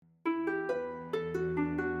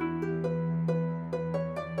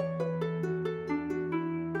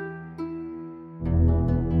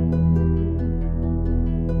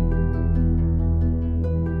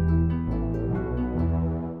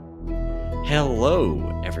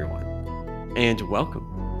Hello, everyone, and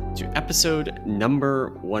welcome to episode number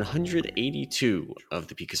 182 of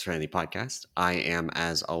the Serenity podcast. I am,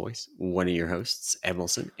 as always, one of your hosts,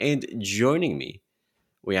 Emilson, and joining me,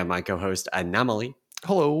 we have my co-host, Anomaly.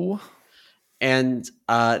 Hello. And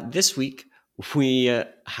this week, we there's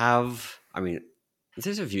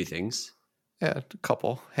a few things. Yeah, a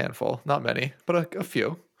couple, handful, not many, but a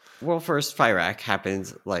few. Well, first, Fyrak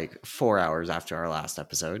happened like 4 hours after our last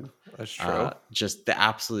episode. That's true. Just the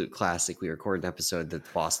absolute classic. We record an episode that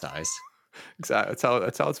the boss dies. Exactly. That's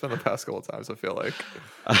how it's been the past couple of times, I feel like.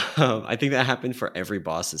 I think that happened for every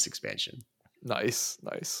boss this expansion. Nice.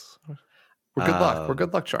 We're good luck. We're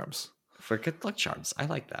good luck charms. For good luck charms. I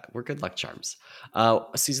like that. We're good luck charms.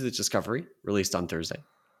 Season of Discovery released on Thursday.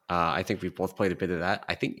 I think we've both played a bit of that.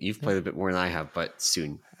 I think you've played a bit more than I have, but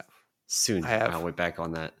soon. I'll be back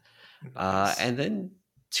on that. Nice. And then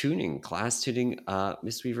class tuning,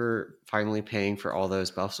 Mistweaver finally paying for all those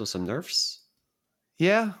buffs with some nerfs.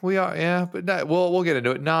 Yeah, we are. Yeah, but we'll get into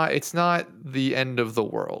it. It's not the end of the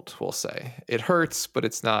world. We'll say it hurts, but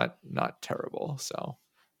it's not terrible. So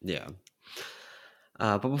yeah.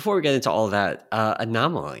 But before we get into all that,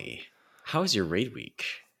 Anomaly, how was your raid week?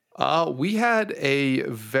 We had a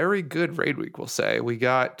very good raid week, we'll say. We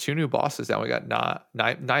got 2 new bosses down. We got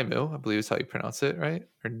Naimu, I believe is how you pronounce it, right?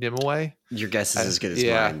 Or Nimue. Your guess is as good as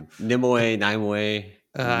mine. Nimue, Nimue.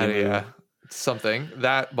 Yeah, something.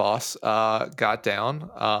 That boss got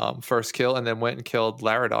down, first kill, and then went and killed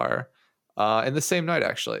Laradar in the same night,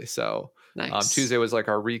 actually. So nice. Tuesday was like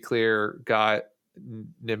our re-clear, got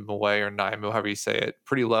Nimue or Naimu, however you say it,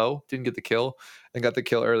 pretty low. Didn't get the kill. And got the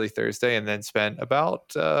kill early Thursday, and then spent about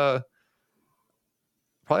probably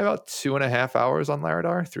about 2.5 hours on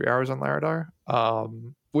Laradar, 3 hours on Laradar,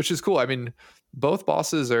 which is cool. I mean, both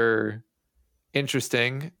bosses are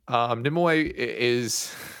interesting. Nimue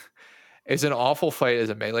is an awful fight as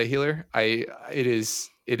a melee healer. It is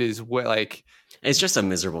like it's just a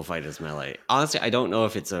miserable fight as melee. Honestly, I don't know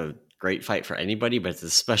if it's a great fight for anybody, but it's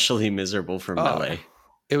especially miserable for melee.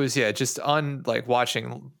 It was just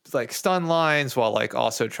watching like stun lines while like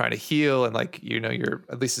also trying to heal, and like you're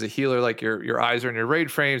at least as a healer, like your eyes are in your raid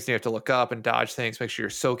frames and you have to look up and dodge things, make sure you're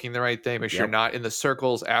soaking the right thing, make sure you're not in the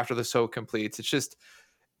circles after the soak completes.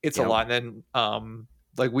 It's a lot. And then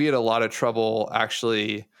like we had a lot of trouble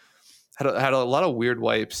actually. Had a lot of weird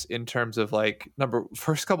wipes in terms of like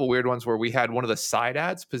first couple weird ones where we had one of the side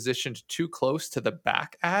ads positioned too close to the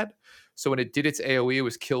back ad. So when it did its AoE, it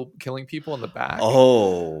was killing people in the back.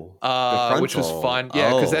 Which was fun.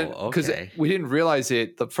 Yeah, because we didn't realize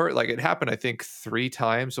it. It happened, I think, 3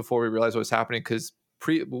 times before we realized what was happening. Because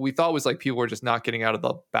we thought it was like people were just not getting out of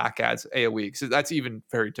the back ads AoE. So that's even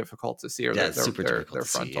very difficult to see. Or super difficult to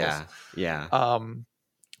frontals. See. Yeah.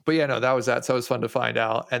 But yeah, no, that was that. So it was fun to find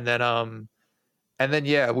out. And then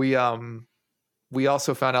yeah, we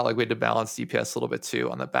also found out like we had to balance DPS a little bit too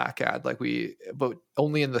on the back ad, but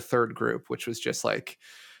only in the third group, which was just like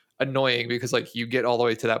annoying because like you get all the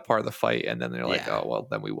way to that part of the fight and then they're like, oh, well,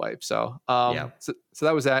 then we wipe. So that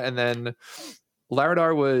was that. And then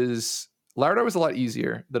Laradar was a lot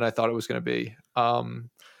easier than I thought it was going to be.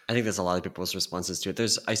 I think there's a lot of people's responses to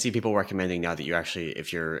it. I see people recommending now that you actually,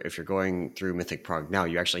 if you're going through Mythic Prog now,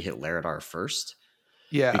 you actually hit Laradar first.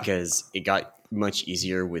 Yeah. Because it got much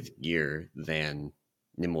easier with gear than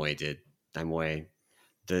Nimue did. Nimue,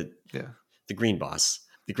 the green boss.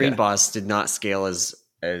 The green boss did not scale as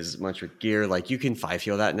much with gear. Like you can 5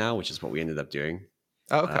 heal that now, which is what we ended up doing.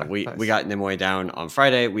 Oh, okay. We got Nimue down on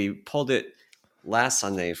Friday. We pulled it last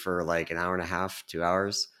Sunday for like an hour and a half, 2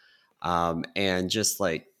 hours. And just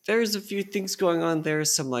like there's a few things going on.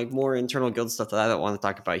 There's some like more internal guild stuff that I don't want to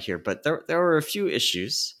talk about here, but there were a few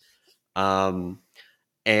issues. And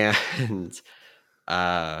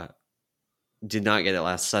did not get it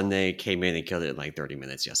last Sunday, came in and killed it in like 30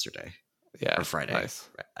 minutes yesterday. Or Friday. Nice.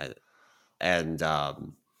 And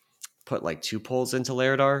put like 2 pulls into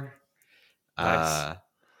Laradar. Nice.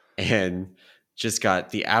 And just got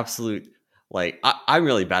the absolute like I'm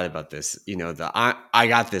really bad about this, I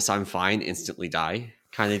got this, I'm fine, instantly die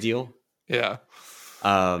kind of deal. Yeah.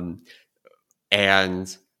 And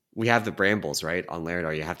we have the brambles, right? On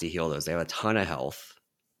Laradar, you have to heal those. They have a ton of health.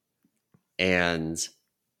 And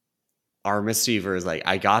our Mistweaver is like,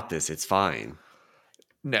 I got this. It's fine.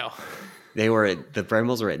 No. The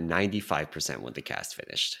brambles were at 95% when the cast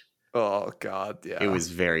finished. Oh, God. Yeah. It was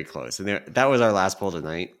very close. And that was our last pull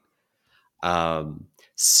tonight.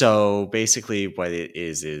 So basically what it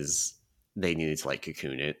is they needed to like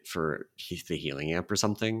cocoon it for the healing amp or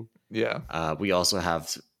something. Yeah. We also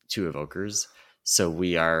have 2 evokers. So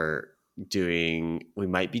we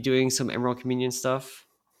might be doing some Emerald Communion stuff.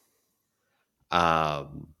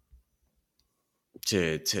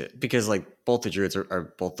 Because like both the druids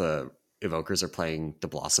are both the evokers are playing the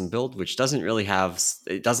blossom build, which doesn't really have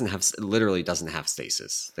literally doesn't have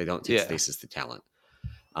stasis. They don't take Yeah. stasis to talent.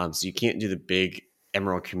 So you can't do the big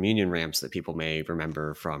Emerald Communion ramps that people may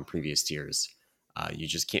remember from previous tiers. You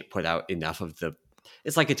just can't put out enough of the.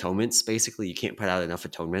 It's like atonements, basically. You can't put out enough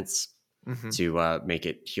atonements to make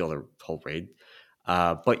it heal the whole raid.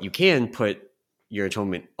 But you can put your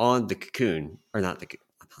atonement on the cocoon, or not the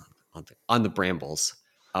on the brambles,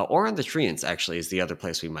 or on the treants. Actually, is the other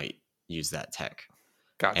place we might use that tech.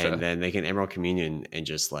 Gotcha. And then they can Emerald Communion and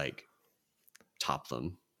just like top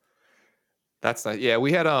them. That's nice. Yeah,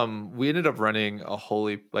 we ended up running a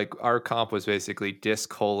holy, like our comp was basically disc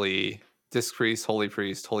priest, holy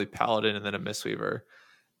priest, holy paladin, and then a Mistweaver.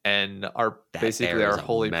 And our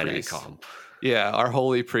holy priest. Comp. Yeah, our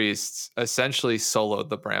holy priests essentially soloed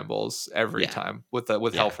the brambles every time with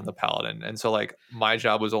help from the paladin. And so like my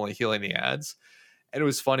job was only healing the ads. And it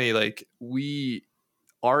was funny, like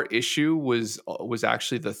our issue was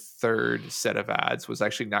actually the third set of ads was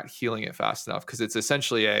actually not healing it fast enough, because it's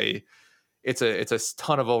essentially it's a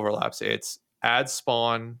ton of overlaps. It's ads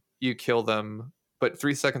spawn, you kill them, but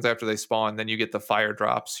 3 seconds after they spawn, then you get the fire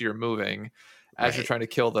drops. So you're moving as you're trying to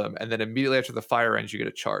kill them, and then immediately after the fire ends, you get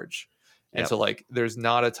a charge. And so like there's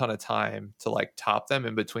not a ton of time to like top them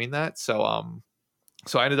in between that. So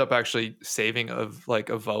I ended up actually saving of like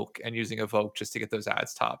evoke and using evoke just to get those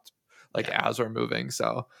ads topped, like as we're moving.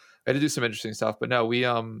 So I had to do some interesting stuff. But no, we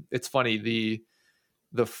it's funny,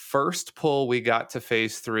 the first pull we got to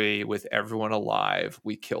phase 3 with everyone alive,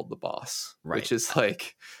 we killed the boss, which is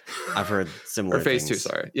like I've heard similar or phase things. 2,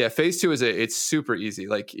 sorry. Yeah, phase 2 it's super easy.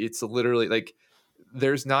 Like it's literally like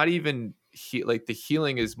there's not even like the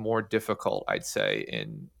healing is more difficult, I'd say,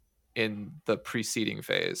 in the preceding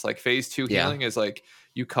phase. Like phase 2 healing is like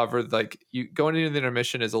you cover, like you going into the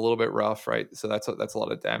intermission is a little bit rough, right? So that's a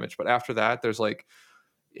lot of damage. But after that, there's like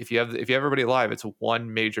if you have everybody alive, it's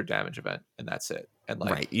one major damage event and that's it. And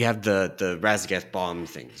like you have the Razageth bomb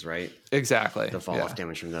things, right? Exactly. The fall off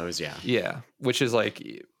damage from those, yeah, which is like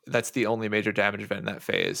that's the only major damage event in that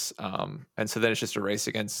phase. And so then it's just a race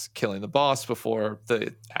against killing the boss before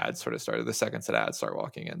the ads sort of started. The seconds that ads start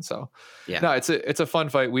walking in. So no, it's a fun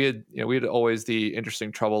fight. We had always the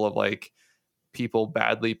interesting trouble of like people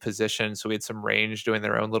badly positioned. So we had some range doing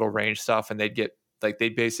their own little range stuff, and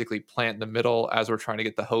they'd basically plant in the middle as we're trying to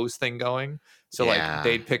get the hose thing going. So like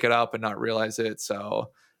they'd pick it up and not realize it. So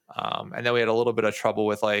and then we had a little bit of trouble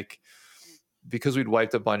with like, because we'd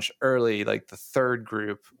wiped a bunch early, like the third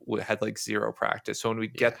group had like 0 practice. So when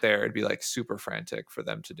we'd get there, it'd be like super frantic for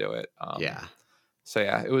them to do it. So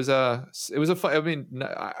yeah, it was a fun, I mean,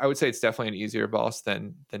 I would say it's definitely an easier boss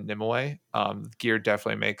than Nimue. Gear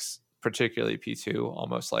definitely makes particularly P2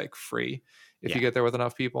 almost like free if you get there with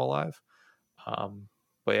enough people alive.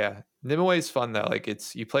 But yeah, Nimue is fun though. Like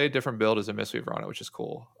you play a different build as a Mistweaver on it, which is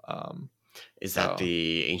cool. Is that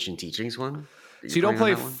the Ancient Teachings one? So you don't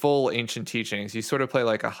play full Ancient Teachings. You sort of play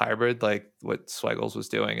like a hybrid, like what Swaggles was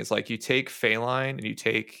doing. Is like you take Phaline and you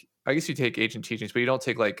take Ancient Teachings, but you don't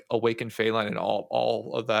take like Awakened Phaline and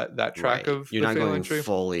all of that track of. You're not going tree.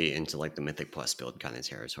 fully into like the Mythic Plus build kind of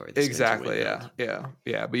territory. Exactly. Yeah.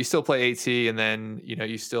 But you still play AT, and then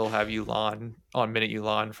you still have Yulan on minute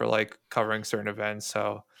Yulan for like covering certain events.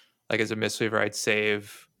 So like as a Mistweaver, I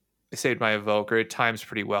saved my evoke, or it times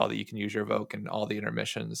pretty well that you can use your evoke in all the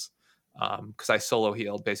intermissions. Because I solo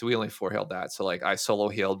healed, basically we only 4 healed that, so like I solo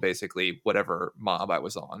healed basically whatever mob I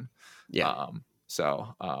was on.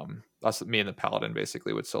 Us, me and the paladin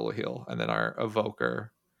basically would solo heal, and then our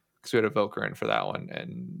evoker, because we had evoker in for that one,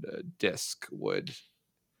 and disc would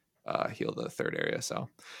heal the third area. So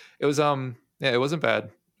it was it wasn't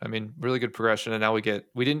bad. I mean, really good progression. And now we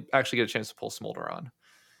didn't actually get a chance to pull Smolder on,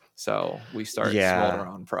 so we start Smolder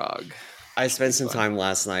on Prague. I spent some time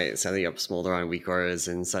last night setting up Smolder on weak auras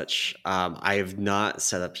and such. I have not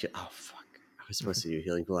set up. Oh fuck! I was supposed to do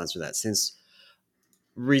healing cooldowns for that. Since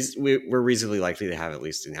we're reasonably likely to have at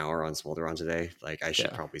least an hour on Smolder on today. Like I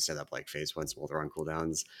should probably set up like phase 1 Smolder on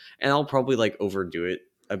cooldowns, and I'll probably like overdo it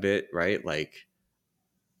a bit, right? Like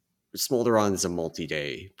Smolder on is a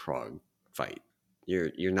multi-day prog fight.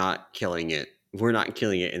 You're not killing it. We're not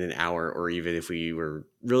killing it in an hour, or even if we were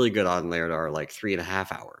really good on Lairdar, like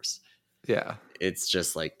 3.5 hours. Yeah, it's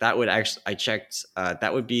just like that would actually, I checked,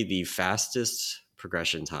 that would be the fastest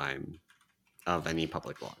progression time of any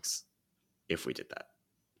public logs if we did that.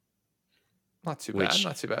 Not too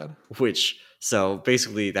bad. So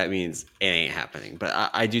basically that means it ain't happening.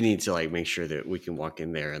 But I do need to like make sure that we can walk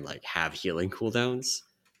in there and like have healing cooldowns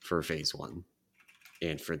for phase 1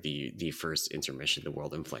 and for the first intermission, the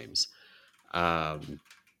World in Flames.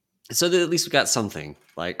 So that at least we got something.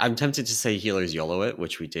 Like, I'm tempted to say healers YOLO it,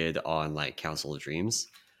 which we did on like Council of Dreams.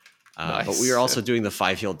 But we are Nice. also doing the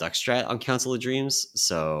 5 heal duck strat on Council of Dreams,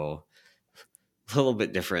 so a little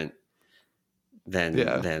bit different than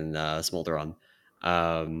Smolderon.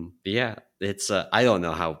 But yeah, it's I don't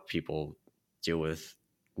know how people deal with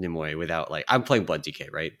Nimue without, like, I'm playing Blood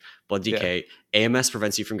DK, right? Blood DK, AMS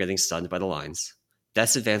prevents you from getting stunned by the lines.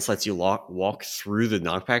 Death's Advance lets you walk through the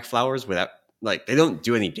knockback flowers without, like, they don't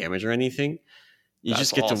do any damage or anything. You That's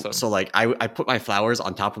just get awesome. to, so like I put my flowers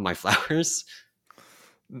on top of my flowers.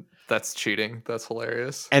 That's cheating. That's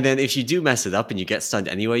hilarious. And then if you do mess it up and you get stunned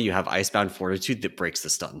anyway, you have Icebound Fortitude that breaks the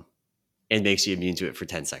stun and makes you immune to it for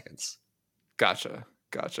 10 seconds. Gotcha.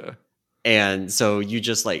 And so you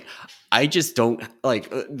just, like, I just don't like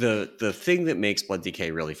the thing that makes Blood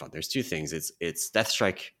DK really fun. There's two things. It's Death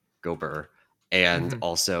Strike, Go Burr, and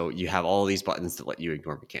also you have all these buttons that let you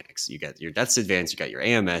ignore mechanics. You get your Death's Advance, you got your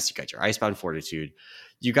AMS, you got your Icebound Fortitude,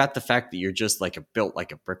 you got the fact that you're just like built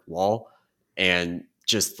like a brick wall and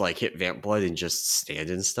just like hit Vamp Blood and just stand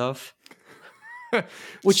and stuff.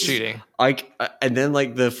 Which cheating. Is, like, and then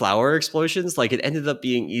like the flower explosions, like, it ended up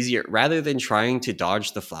being easier rather than trying to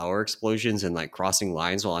dodge the flower explosions and like crossing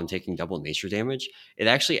lines while I'm taking double nature damage. It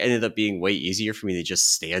actually ended up being way easier for me to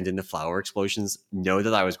just stand in the flower explosions, know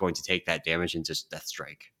that I was going to take that damage, and just Death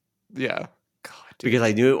Strike. Yeah. God, because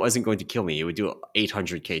I knew it wasn't going to kill me. It would do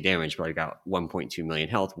 800k damage, but I got 1.2 million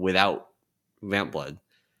health without Vamp Blood.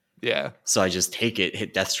 Yeah. So I just take it,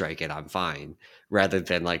 hit Death Strike, and I'm fine. Rather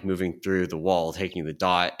than like moving through the wall, taking the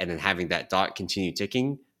dot, and then having that dot continue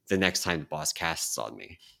ticking the next time the boss casts on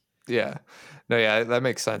me. Yeah. No, yeah, that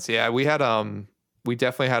makes sense. Yeah, we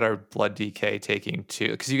definitely had our Blood DK taking 2,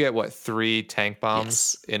 because you get 3 tank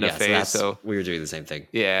bombs in a phase. So we were doing the same thing.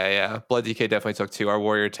 Yeah. Blood DK definitely took 2. Our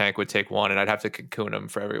warrior tank would take 1, and I'd have to cocoon him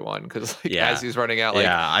for everyone, because as he's running out,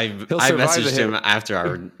 I messaged him after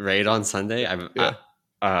our raid on Sunday.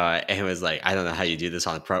 And it was like, I don't know how you do this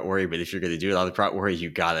on a Prot Warrior, but if you're going to do it on the Prot Warrior,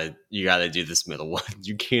 you gotta do this middle one.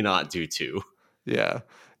 You cannot do 2. Yeah.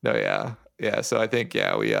 No, yeah. So I think,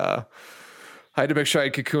 we I had to make sure I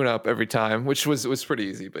cocoon up every time, which was pretty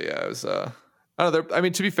easy. But yeah, it was I don't know. I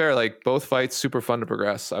mean, to be fair, like, both fights super fun to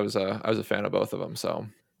progress. I was a fan of both of them. So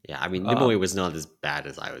yeah, I mean, Nimue was not as bad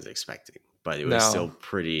as I was expecting, but it was still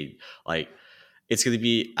pretty, like, it's going to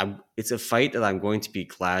be, it's a fight that I'm going to be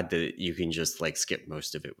glad that you can just like skip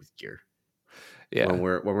most of it with gear. Yeah. When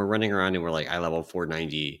we're running around and we're like, I level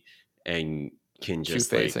 490 and can just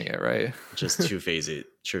two-phasing it, right? Just two-phase it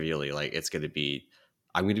trivially. Like, it's going to be,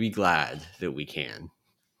 I'm going to be glad that we can.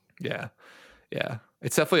 Yeah.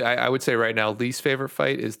 It's definitely, I would say right now, least favorite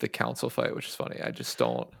fight is the council fight, which is funny. I just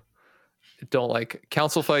don't like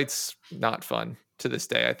council fights. Not fun to this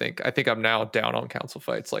day. I think I'm now down on council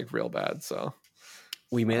fights, like, real bad. So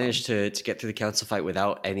we managed to get through the council fight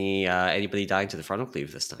without anybody dying to the frontal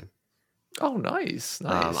cleave this time. Oh, nice.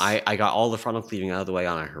 I got all the frontal cleaving out of the way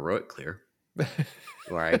on a heroic clear,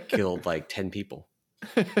 where I killed like 10 people.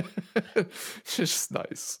 Just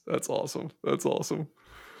nice. That's awesome.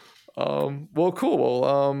 Well, cool.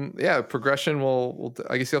 Well, progression. We'll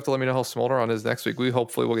I guess you have to let me know how Smolderon is next week.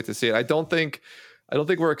 Hopefully we'll get to see it. I don't think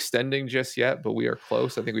we're extending just yet, but we are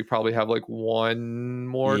close. I think we probably have like one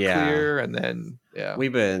more clear, and then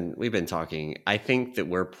we've been talking. I think that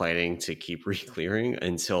we're planning to keep re-clearing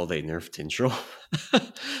until they nerf Tintril.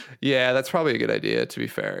 Yeah, that's probably a good idea, to be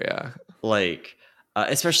fair. Yeah, like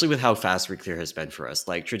especially with how fast re-clear has been for us.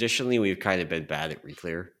 Like, traditionally, we've kind of been bad at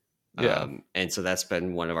re-clear. Yeah, and so that's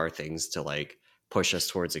been one of our things to like push us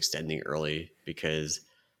towards extending early, because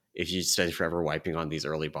if you spend forever wiping on these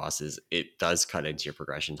early bosses, it does cut into your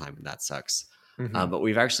progression time, and that sucks. But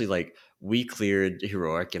we've actually, we cleared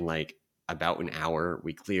heroic in like about an hour.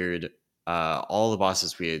 We cleared all the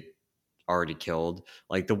bosses we had already killed.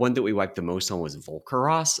 Like, the one that we wiped the most on was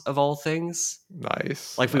Volcaros, of all things.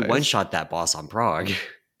 Nice. Like, we one-shot that boss on Prague.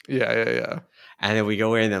 Yeah. And then we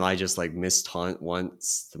go in and I just like miss taunt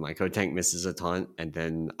once. The Myco tank misses a taunt, and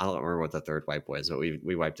then I don't remember what the third wipe was, but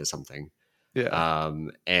we wiped to something. Yeah.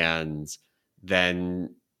 And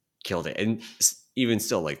then killed it. And even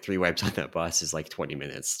still, like, 3 wipes on that boss is like 20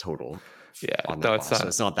 minutes total. Yeah. On that boss, so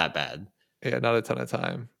it's not that bad. Yeah, not a ton of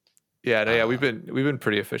time. Yeah, we've been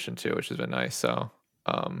pretty efficient too, which has been nice. So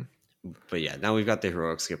but yeah, now we've got the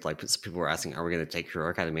heroic skip. Like, people were asking, are we going to take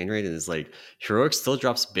heroic out of main raid? And it's like, heroic still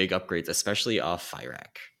drops big upgrades, especially off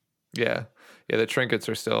Fyrak. Yeah, the trinkets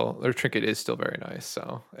are still, their trinket is still very nice.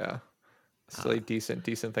 So yeah, still a decent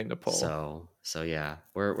thing to pull. So yeah,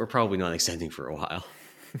 we're probably not extending for a while.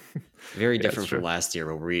 Very different from last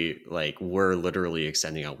year, where we're literally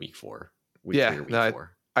extending on week 4. Week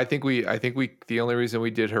 4. I think we the only reason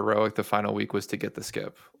we did heroic the final week was to get the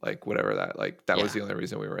skip, like whatever that was the only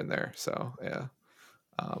reason we were in there. So yeah.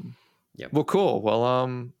 Yep. Well, cool.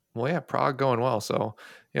 Well, yeah, Prague going well. So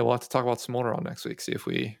yeah, we'll have to talk about Smolder next week.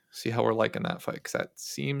 See how we're liking that fight, because that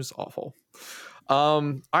seems awful. All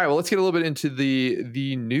right, well, let's get a little bit into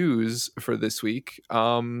the news for this week.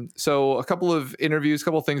 So a couple of interviews, a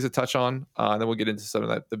couple of things to touch on, and then we'll get into some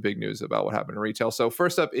of the big news about what happened in retail. So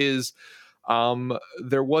first up is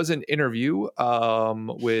there was an interview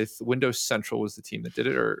with Windows Central was the team that did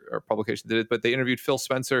it, or publication did it, but they interviewed Phil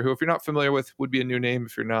Spencer, who, if you're not familiar with, would be a new name.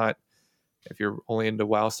 If you're only into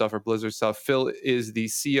WoW stuff or Blizzard stuff, Phil is the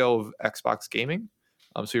CEO of Xbox Gaming.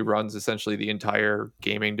 So he runs essentially the entire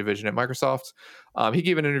gaming division at Microsoft. He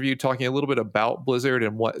gave an interview talking a little bit about Blizzard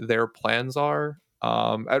and what their plans are,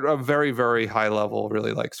 at a very, very high level,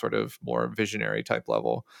 really like sort of more visionary type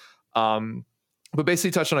level. But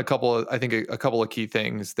basically touched on a couple of key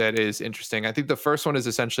things that is interesting. I think the first one is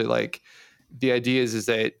essentially like the idea is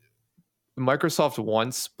that Microsoft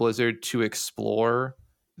wants Blizzard to explore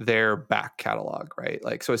their back catalog, right?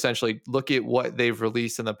 Like, so essentially look at what they've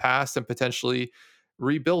released in the past and potentially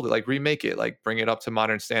rebuild it, like remake it, like bring it up to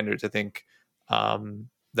modern standards. I think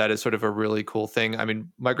that is sort of a really cool thing. I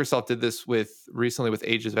mean, Microsoft did this recently with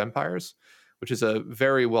Ages of Empires, which is a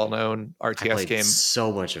very well-known RTS I played game.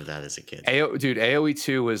 so much of that as a kid. Dude, AoE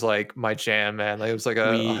 2 was like my jam, man. Like, it was like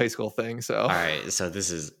a high school thing. So all right, so this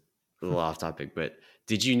is a little off topic, but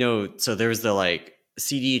did you know, so there was the like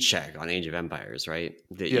CD check on Age of Empires, right?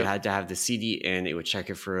 That you had to have the CD and it would check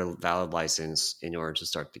it for a valid license in order to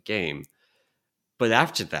start the game. But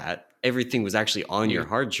after that, everything was actually on your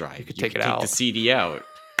hard drive. You could take it out. The CD out.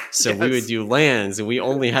 So we would do LANs, and we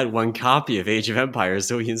only had one copy of Age of Empires,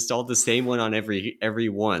 so we installed the same one on every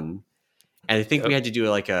one. And I think we had to do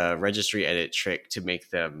like a registry edit trick to make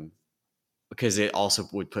them, because it also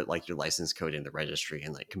would put like your license code in the registry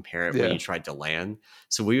and like compare it when you tried to LAN.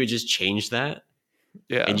 So we would just change that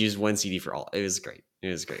and use one CD for all. It was great. It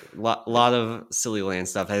was great. A lot of silly LAN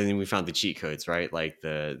stuff. And then we found the cheat codes, right? Like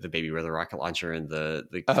the baby brother rocket launcher and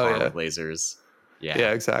the car with lasers.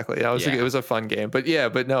 Yeah, exactly. Yeah, it was a fun game. But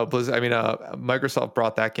no, Blizzard, I mean, Microsoft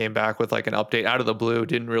brought that game back with like an update out of the blue.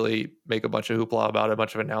 Didn't really make a bunch of hoopla about it, a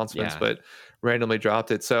bunch of announcements, but randomly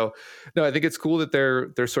dropped it. So no, I think it's cool that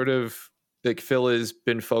they're sort of like, Phil has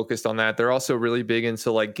been focused on that. They're also really big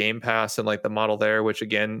into like Game Pass and like the model there, which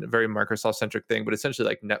again, very Microsoft centric thing, but essentially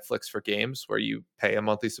like Netflix for games, where you pay a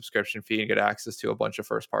monthly subscription fee and get access to a bunch of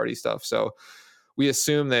first party stuff. So we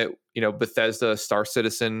assume that, Bethesda, Star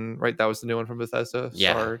Citizen, right? That was the new one from Bethesda.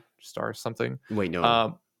 Yeah. Star something. Wait,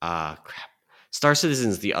 no. Crap. Star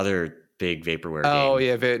Citizen's the other big vaporware game. Oh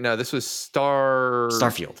yeah, no, this was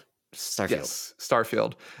Starfield. Yes,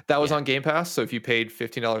 Starfield. That was on Game Pass. So if you paid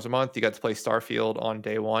 $15 a month, you got to play Starfield on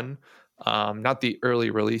day one. Not the early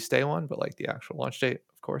release day one, but like the actual launch date,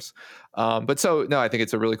 of course. But so no, I think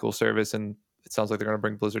it's a really cool service, and it sounds like they're going to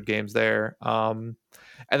bring Blizzard games there. And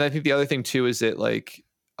I think the other thing too is that like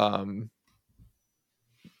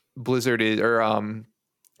Blizzard is, or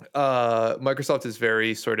Microsoft is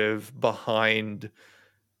very sort of behind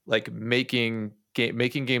like making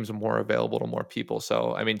games more available to more people.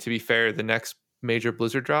 So I mean, to be fair, the next major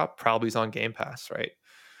Blizzard drop probably is on Game Pass, right?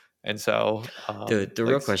 And so the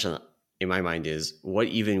real question in my mind is, what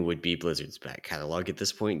even would be Blizzard's back catalog at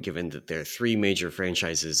this point, given that their three major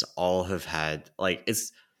franchises all have had, like,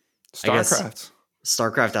 it's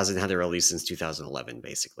StarCraft hasn't had a release since 2011,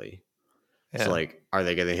 basically. So like, are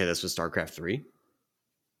they gonna hit us with StarCraft 3?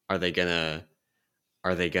 Are they gonna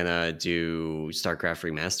do StarCraft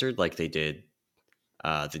remastered like they did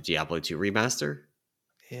the Diablo 2 remaster?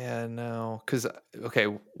 Yeah, no, because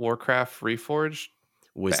Warcraft Reforged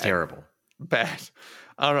was terrible. Bad.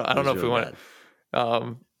 I don't know if we want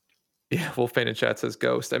to. Yeah, Wolfbane in chat says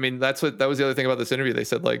Ghost. I mean, that was the other thing about this interview. They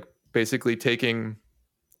said like basically taking,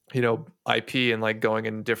 IP and like going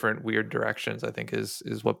in different weird directions, I think is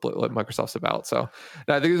what Microsoft's about. So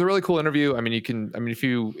I think it's a really cool interview. I mean, if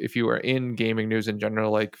you are in gaming news in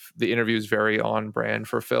general, like the interview is very on brand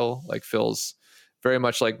for Phil. Like Phil's very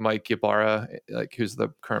much like Mike Ybarra, like who's the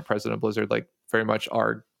current president of Blizzard, like very much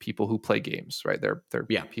are people who play games, right? They're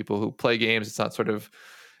people who play games. It's not sort of,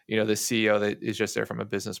 the CEO that is just there from a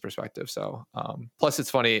business perspective. So plus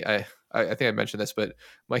it's funny, I think I mentioned this, but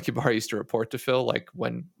Mike Ybarra used to report to Phil like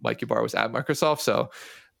when Mike Ybarra was at Microsoft. So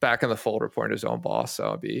back in the fold, reporting to his own boss.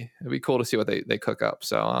 So it'd be cool to see what they cook up.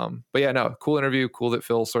 So but yeah, no, cool interview. Cool that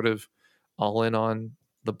Phil's sort of all in on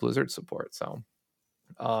the Blizzard support. So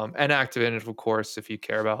and Activision, of course, if you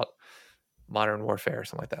care about Modern Warfare or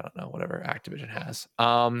something like that. I don't know, whatever Activision has.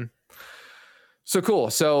 So cool.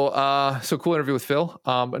 So cool interview with Phil.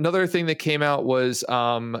 Another thing that came out was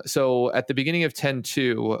so at the beginning of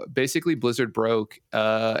 10.2, basically Blizzard broke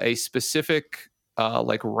a specific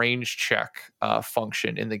like range check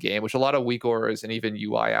function in the game, which a lot of weak auras and even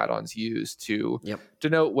UI add-ons use to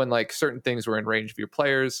denote when like certain things were in range of your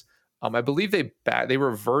players. I believe they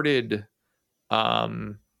reverted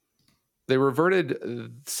some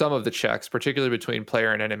of the checks, particularly between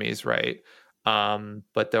player and enemies, right?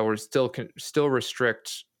 But there were still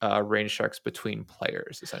restrict range checks between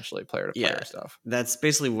players, essentially player to player stuff. That's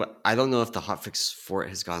basically what I don't know if the hotfix for it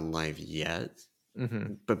has gone live yet,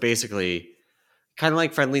 but basically, kind of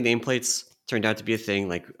like friendly nameplates turned out to be a thing.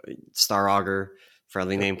 Like Star Augur,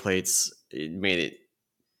 friendly nameplates, it made it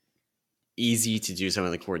easy to do some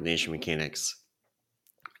of the coordination mechanics.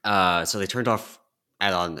 So they turned off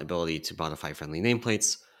add-on ability to modify friendly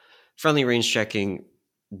nameplates, friendly range checking,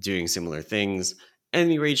 doing similar things,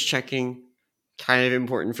 enemy range checking, kind of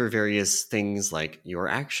important for various things like your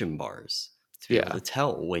action bars to be able to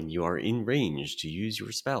tell when you are in range to use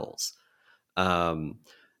your spells.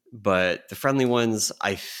 But the friendly ones,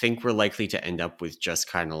 I think we're likely to end up with just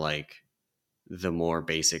kind of like the more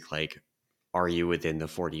basic, like, are you within the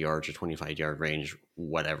 40 yards or 25 yard range,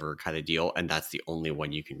 whatever kind of deal. And that's the only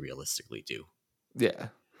one you can realistically do.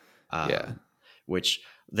 Which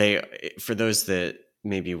for those that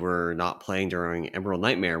maybe were not playing during Emerald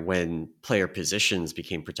Nightmare, when player positions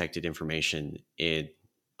became protected information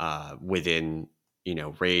within,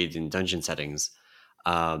 raid and dungeon settings,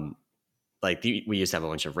 we used to have a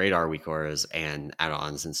bunch of radar weak auras and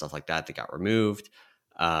add-ons and stuff like that got removed.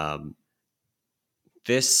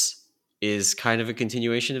 This is kind of a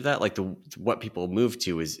continuation of that. Like what people move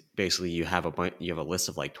to is basically you have a list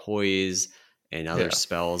of like toys and other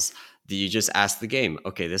spells that you just ask the game,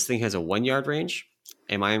 okay, this thing has a 1 yard range.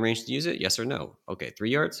 Am I in range to use it? Yes or no? Okay, 3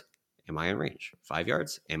 yards. Am I in range? 5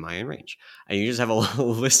 yards. Am I in range? And you just have a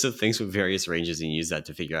list of things with various ranges and you use that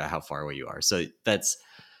to figure out how far away you are. So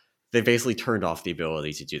they basically turned off the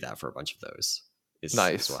ability to do that for a bunch of those. Is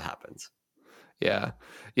what happens. No,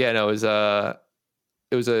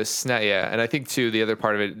 it was a snap. And I think too, the other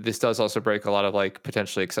part of it, this does also break a lot of like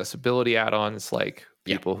potentially accessibility add-ons, like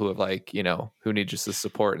people who have like, who need just the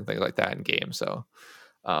support and things like that in game. So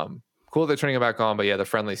cool they're turning it back on. But the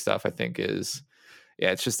friendly stuff I think is,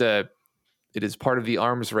 it's just it is part of the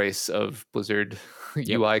arms race of Blizzard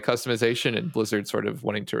UI customization and Blizzard sort of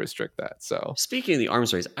wanting to restrict that. So speaking of the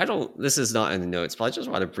arms race, this is not in the notes, but I just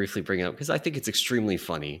want to briefly bring it up because I think it's extremely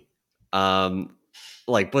funny.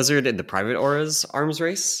 Like Blizzard and the private auras arms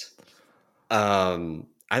race. I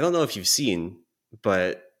don't know if you've seen,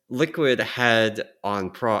 but Liquid had on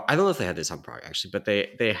Pro. I don't know if they had this on Pro actually, but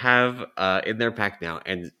they have in their pack now,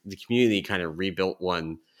 and the community kind of rebuilt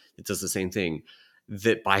one that does the same thing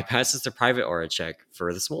that bypasses the private aura check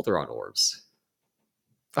for the Smolderon orbs.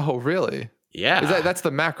 Oh, really? Yeah. That's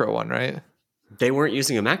the macro one, right? They weren't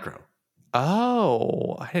using a macro.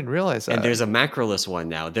 Oh, I didn't realize that. And there's a macroless one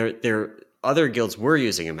now. There other guilds were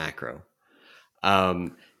using a macro.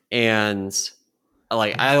 And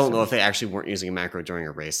like I don't know if they actually weren't using a macro during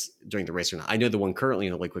the race or not. I know the one currently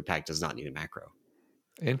in the Liquid pack does not need a macro.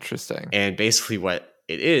 Interesting. And basically what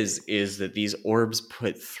it is that these orbs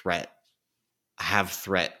have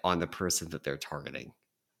threat on the person that they're targeting.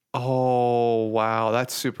 Oh, wow.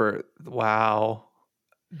 That's super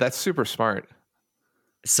smart.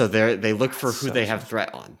 So they look for who they have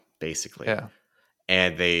threat on, basically. Yeah.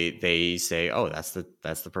 And they say, oh, that's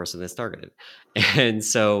the person that's targeted. And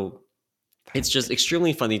so it's just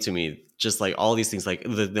extremely funny to me, just like all these things. Like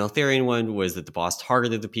the Neltharion one was that the boss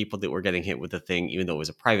targeted the people that were getting hit with the thing, even though it was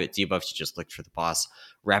a private debuff. You just clicked for the boss,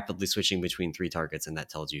 rapidly switching between 3 targets, and that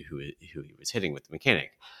tells you who he was hitting with the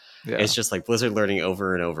mechanic. Yeah. It's just like Blizzard learning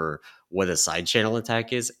over and over what a side channel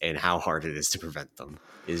attack is and how hard it is to prevent them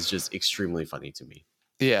is just extremely funny to me.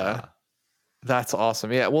 Yeah. That's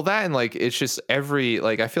awesome. Yeah. Well, that and like it's just I feel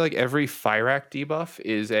like every Fyrakk debuff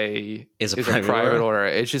is a private order.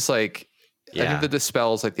 It's just like I think the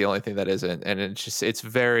dispel is like the only thing that isn't, and it's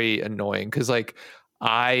very annoying because like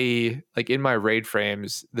in my raid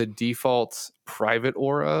frames, the default private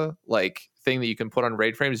aura like thing that you can put on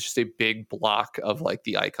raid frames is just a big block of like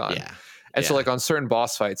the icon. Yeah. And so like on certain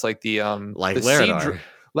boss fights, like the Laredar,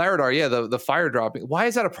 the fire dropping. Why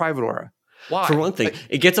is that a private aura? Why? For one thing,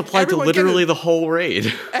 it gets applied to literally the whole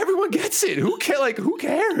raid. Everyone gets it. Who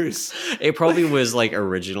cares? It probably was like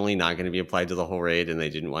originally not going to be applied to the whole raid, and they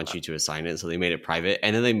didn't want you to assign it, so they made it private,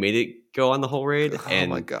 and then they made it go on the whole raid. And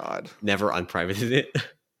my god, never unprivated it.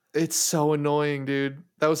 It's so annoying, dude.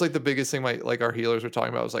 That was like the biggest thing our healers were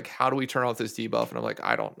talking about was like, how do we turn off this debuff? And I'm like,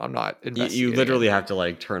 I'm not You investigating literally it. have to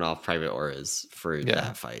like turn off private auras for Yeah.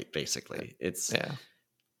 that fight. Basically, it's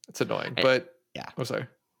annoying. But yeah, I'm sorry.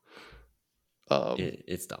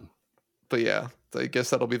 It's dumb. But yeah, I guess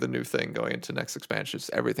that'll be the new thing going into next expansion.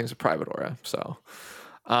 Just everything's a private aura. So,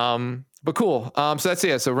 but cool. So that's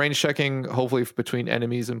it. So range checking, hopefully between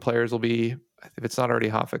enemies and players will be, if it's not already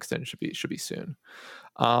hotfixed in, should be soon.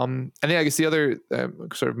 And then I guess the other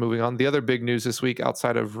sort of moving on, the other big news this week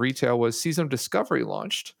outside of retail was Season of Discovery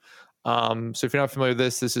launched. So if you're not familiar with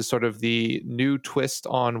this is sort of the new twist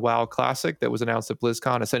on WoW Classic that was announced at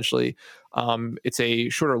BlizzCon. Essentially, it's a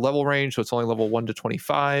shorter level range, so it's only level 1 to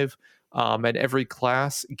 25. And every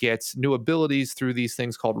class gets new abilities through these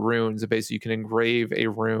things called runes. And basically, you can engrave a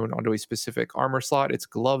rune onto a specific armor slot. It's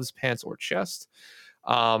gloves, pants, or chest.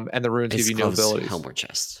 And the runes give you new abilities. Helm or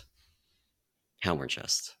chest. Helm or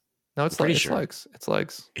chest. No, it's legs. It's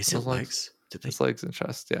legs. Is it legs? It's legs and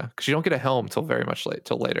chest. Yeah, because you don't get a helm till very much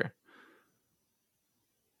till later.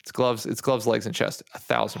 It's gloves, legs, and chest,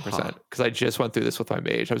 1,000%. Because I just went through this with my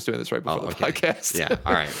mage. I was doing this right before the podcast. Yeah.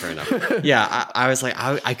 All right. Fair enough. Yeah. I was like,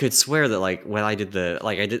 I could swear that like when I did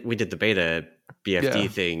we did the beta BFD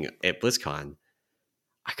thing at BlizzCon,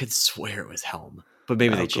 I could swear it was helm, but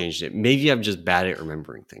maybe they changed it. Maybe I'm just bad at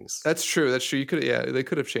remembering things. That's true. You could, they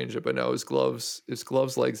could have changed it, but no, it was gloves,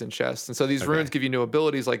 legs, and chest. And so these runes give you new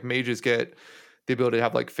abilities. Like mages get the ability to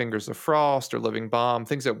have like Fingers of Frost or Living Bomb,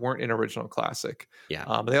 things that weren't in original Classic.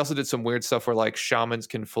 Yeah. They also did some weird stuff where like shamans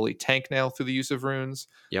can fully tank now through the use of runes.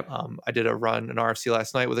 Yep. I did an RFC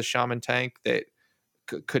last night with a shaman tank that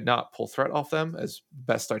could not pull threat off them as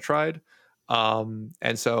best I tried. And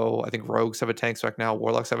so I think rogues have a tank spec now,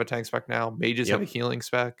 warlocks have a tank spec now, mages have a healing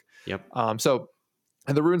spec. Yep.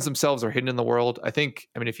 And the runes themselves are hidden in the world. I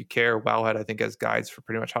mean, if you care, Wowhead, I think, has guides for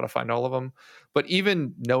pretty much how to find all of them. But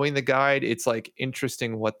even knowing the guide, it's like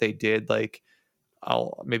interesting what they did. Like,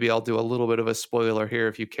 I'll do a little bit of a spoiler here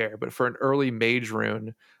if you care. But for an early mage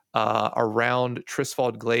rune, around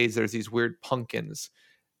Trisfald Glades, there's these weird pumpkins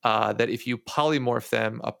that if you polymorph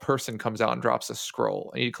them, a person comes out and drops a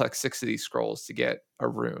scroll. And you collect 6 of these scrolls to get a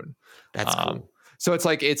rune. That's cool. So it's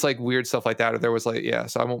like weird stuff like that. Or there was like,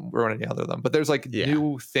 so I won't ruin any other of them, but there's like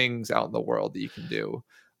new things out in the world that you can do.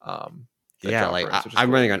 Like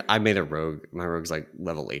I'm running on, I made a rogue. My rogue's like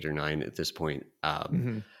level 8 or 9 at this point.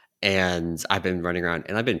 And I've been running around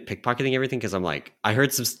and I've been pickpocketing everything. Cause I'm like, I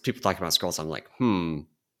heard some people talking about scrolls. I'm like, you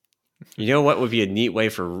know what would be a neat way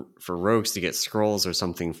for rogues to get scrolls or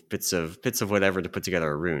something, bits of whatever to put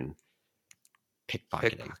together a rune?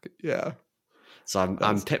 Pickpocketing. Yeah. So I'm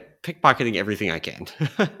pickpocketing everything I can.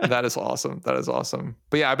 That is awesome.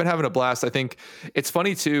 But yeah, I've been having a blast. I think it's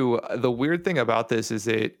funny too. The weird thing about this is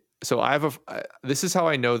this is how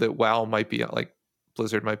I know that WoW might be like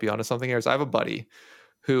Blizzard might be onto something here. Is I have a buddy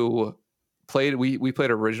who played. We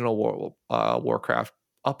played original Warcraft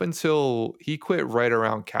up until he quit right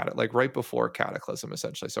around right before Cataclysm,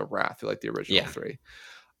 essentially. So Wrath, like the original 3.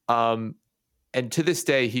 And to this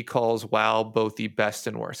day, he calls WoW both the best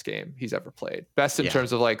and worst game he's ever played. Best in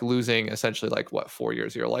terms of like losing essentially like 4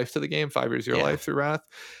 years of your life to the game, 5 years of your life through Wrath,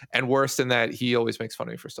 and worst in that he always makes fun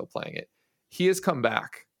of me for still playing it. He has come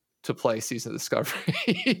back to play Season of Discovery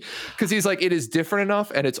because he's like, it is different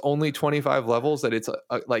enough and it's only 25 levels that it's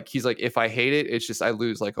like, he's like, if I hate it, it's just I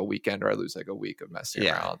lose like a weekend or I lose like a week of messing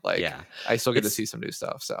around. Like I still get to see some new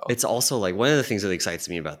stuff. So it's also like one of the things that excites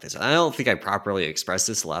me about this. And I don't think I properly expressed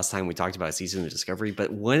this the last time we talked about Season of Discovery,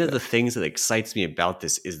 but one of the things that excites me about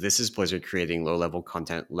this is Blizzard creating low level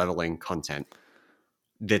content, leveling content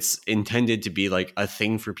that's intended to be like a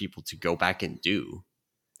thing for people to go back and do.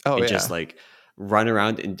 Just like run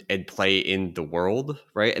around and play in the world,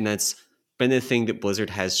 right? And that's been a thing that Blizzard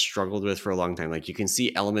has struggled with for a long time. Like you can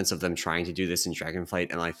see elements of them trying to do this in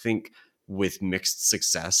Dragonflight, and I think with mixed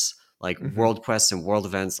success. Like world quests and world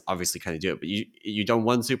events obviously kind of do it, but you've done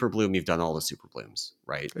one super bloom, you've done all the super blooms,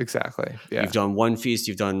 right? Exactly. Yeah. You've done one feast,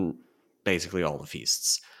 you've done basically all the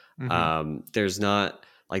feasts. There's not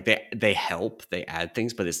like they help, they add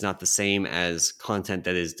things, but it's not the same as content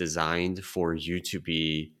that is designed for you to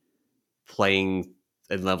be playing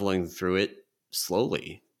and leveling through it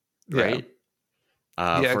slowly, right?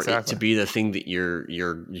 Exactly. It to be the thing that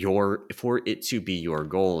for it to be your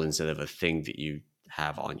goal instead of a thing that you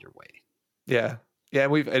have on your way. Yeah.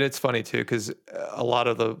 And it's funny too, because a lot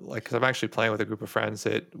of because I'm actually playing with a group of friends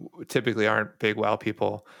that typically aren't big WoW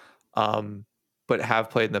people, but have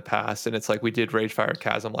played in the past. And it's like we did Ragefire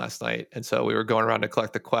Chasm last night. And so we were going around to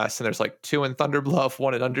collect the quests, and there's like 2 in Thunderbluff,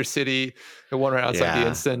 1 in Undercity, and 1 right outside the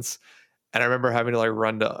instance. And I remember having to like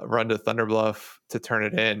run to Thunderbluff to turn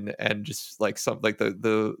it in, and just like some like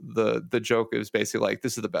the joke is basically like,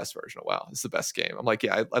 this is the best version of WoW. It's the best game. I'm like,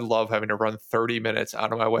 yeah, I love having to run 30 minutes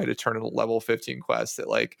out of my way to turn in a level 15 quest that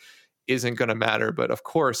like isn't gonna matter. But of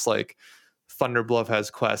course, like Thunderbluff has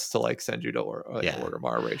quests to like send you to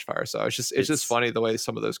Orgrimmar, Ragefire. So it's just funny the way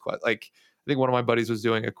some of those quests, like I think one of my buddies was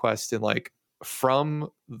doing a quest in like from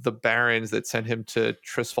the Barrens that sent him to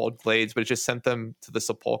Tristfold Glades, but it just sent them to the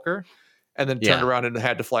Sepulchre, and then turned around and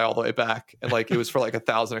had to fly all the way back. And like, it was for like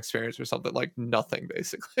 1,000 experience or something, like nothing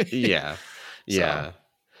basically. Yeah. So.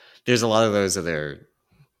 There's a lot of those that are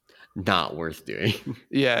not worth doing.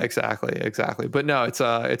 Yeah, exactly. But no,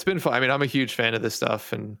 it's been fun. I mean, I'm a huge fan of this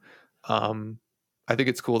stuff, and I think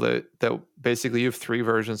it's cool that basically you have 3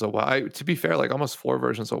 versions of WoW. To be fair, like almost 4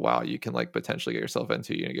 versions of WoW you can like potentially get yourself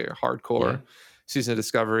into. You can get your hardcore, Season of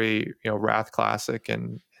Discovery, Wrath Classic,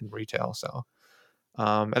 and retail. So,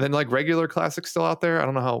 and then like regular Classic still out there. I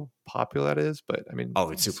don't know how popular that is, but I mean,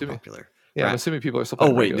 it's super popular. Yeah, I'm assuming people are still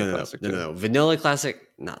playing. Oh wait, no. Vanilla Classic,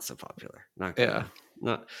 not so popular. Not good. Yeah,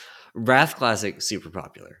 not Wrath Classic, super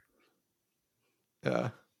popular.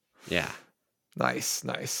 Yeah. Nice.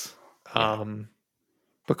 Yeah.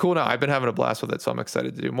 But cool. Now I've been having a blast with it, so I'm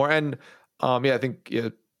excited to do more. And I think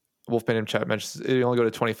Wolfman in chat mentions it only go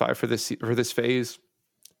to 25 for this phase.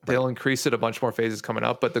 They'll increase it a bunch more phases coming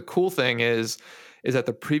up. But the cool thing is that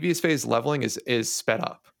the previous phase leveling is sped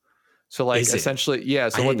up. So like essentially, yeah.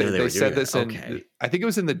 So what they said this in, I think it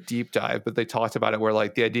was in the deep dive, but they talked about it where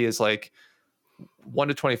like the idea is like 1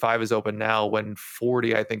 to 25 is open now. When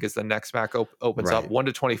 40, I think, is the next map opens up. 1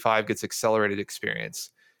 to 25 gets accelerated experience,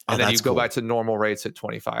 and then you go back to normal rates at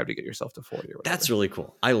 25 to get yourself to 40. Or whatever. That's really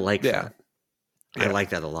cool. I like that. I like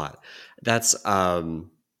that a lot. That's so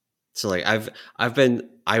like I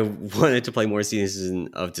wanted to play more Season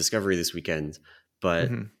of Discovery this weekend, but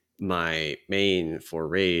my main for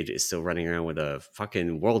raid is still running around with a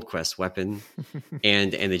fucking World Quest weapon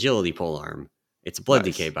and an agility polearm. It's a blood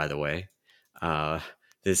decay, by the way.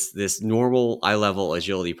 This normal eye level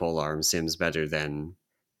agility polearm seems better than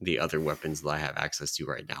the other weapons that I have access to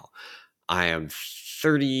right now. I am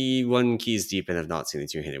 31 keys deep and have not seen the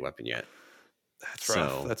 2-handed weapon yet.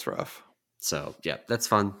 That's rough. So yeah, that's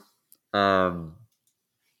fun. But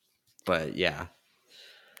yeah.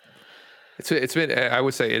 It's been, I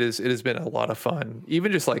would say it has been a lot of fun,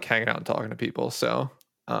 even just like hanging out and talking to people. So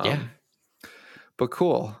but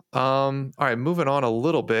cool. All right, moving on a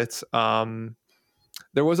little bit.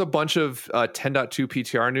 There was a bunch of 10.2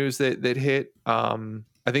 PTR news that hit. I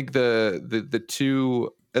think the 2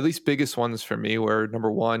 at least biggest ones for me were,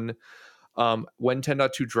 number 1, when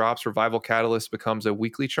 10.2 drops, Revival Catalyst becomes a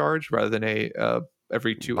weekly charge rather than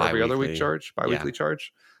every other week charge, bi-weekly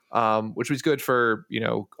charge. Which was good for,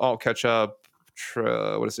 all catch up,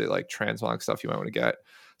 like transmog stuff you might want to get.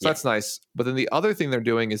 So that's nice. But then the other thing they're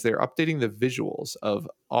doing is they're updating the visuals of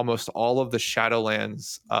almost all of the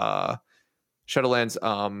Shadowlands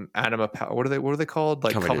anima power. What are they called?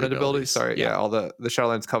 Like Covenant abilities. Sorry. Yeah. All the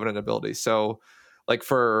Shadowlands Covenant abilities. So like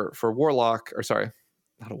for Warlock, or sorry,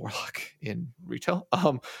 not a Warlock in retail.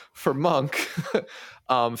 For Monk,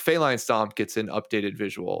 Feline Stomp gets an updated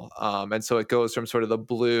visual. And so it goes from sort of the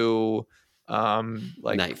blue,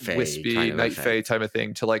 like Night wispy Night Fae type of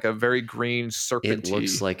thing to like a very green serpentine. It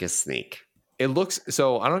looks like a snake. It looks,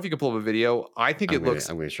 so I don't know if you can pull up a video. I think I'm going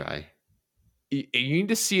to try. You need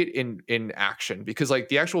to see it in action, because like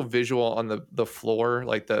the actual visual on the floor,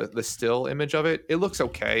 like the still image of it looks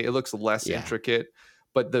okay. It looks less intricate,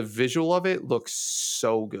 but the visual of it looks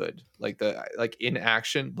so good. Like in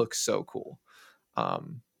action looks so cool. But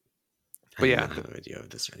I have a video of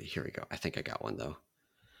this ready. Here we go. I think I got one though.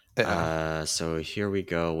 So here we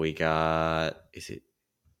go. We got,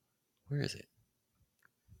 where is it?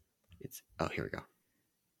 Here we go.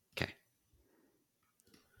 Okay.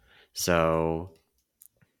 So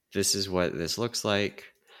this is what this looks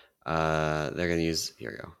like. They're going to use,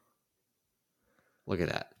 here we go. Look at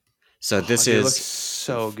that. So this looks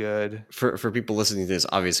so good. For people listening to this,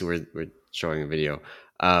 obviously we're showing a video.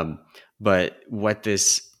 But what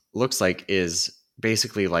this looks like is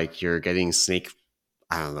basically like you're getting snake,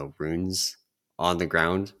 runes on the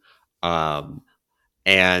ground. And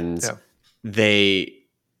they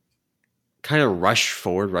kind of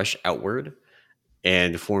rush outward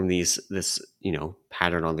and form this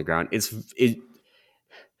pattern on the ground.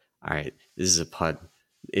 All right, this is a pun.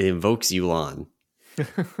 It invokes Yu'lon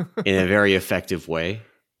in a very effective way.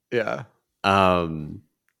 Yeah.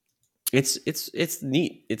 It's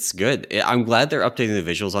neat. It's good. I'm glad they're updating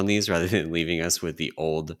the visuals on these rather than leaving us with the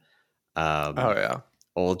old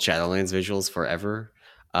old Shadowlands visuals forever.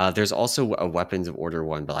 There's also a Weapons of Order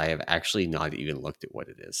one, but I have actually not even looked at what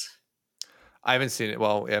it is. I haven't seen it.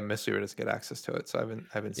 Well, yeah, Mistweaver doesn't get access to it, so I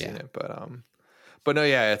haven't seen it. But no,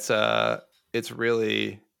 yeah, it's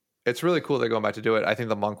really cool they're going back to do it. I think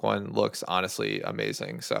the monk one looks honestly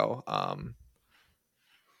amazing. So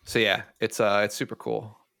yeah, it's super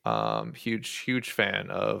cool. Huge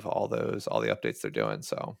fan of all the updates they're doing.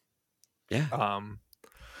 So yeah.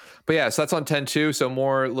 But yeah, so that's on 10.2. So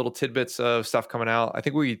more little tidbits of stuff coming out. I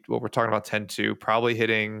think what we're talking about 10.2 probably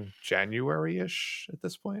hitting January-ish at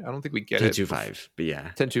this point. I don't think we get 10.2.5, but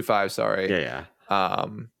yeah. 10.2.5, sorry. Yeah.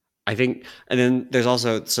 I think, and then there's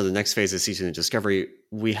also, so the next phase of Season of Discovery,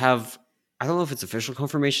 we have, I don't know if it's official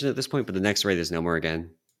confirmation at this point, but the next raid is No More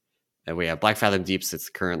Again. And we have Black Fathom Deeps, that's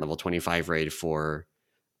the current level 25 raid for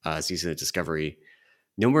Season of Discovery.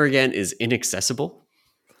 No More Again is inaccessible.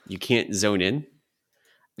 You can't zone in.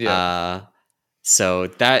 Yeah. So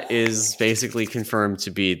that is basically confirmed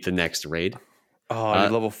to be the next raid. Oh,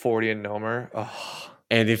 level 40 in Nomer. Oh.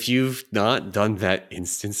 And if you've not done that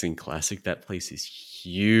instance in Classic, that place is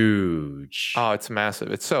huge. Oh, it's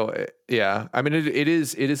massive. It's so, yeah. I mean, it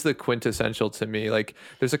is the quintessential to me. Like,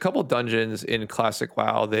 there's a couple dungeons in Classic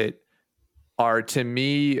WoW that are, to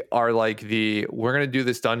me, are like we're gonna do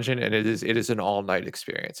this dungeon, and it is an all-night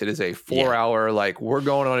experience. It is a 4-hour, like, we're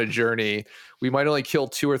going on a journey. We might only kill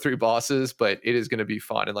 2 or 3 bosses, but it is gonna be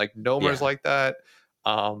fun. And like Nomer's like that.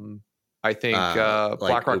 I think like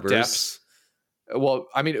Blackrock Depths. Well,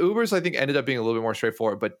 I mean, Ubers, I think, ended up being a little bit more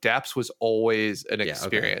straightforward, but Depths was always an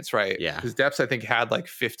experience, right? Yeah. Because Depths, I think, had like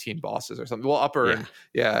 15 bosses or something. Well, upper, and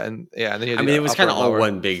then you I mean, it was kind of all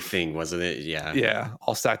one big thing, wasn't it? Yeah. Yeah,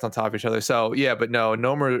 all stacked on top of each other. So, yeah, but no,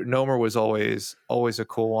 Nomer was always a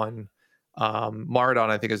cool one. Maradon,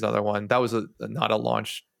 I think, is another one. That was not a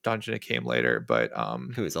launch dungeon. It came later, but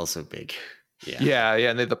it was also big. Yeah.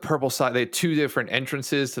 And they had the purple side. They had 2 different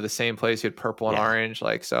entrances to the same place. You had purple and orange,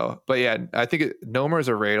 like so. But yeah, I think Nomer as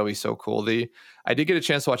a raid will be so cool. I did get a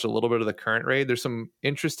chance to watch a little bit of the current raid. There's some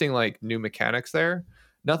interesting like new mechanics there.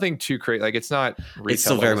 Nothing too crazy. Like it's not. It's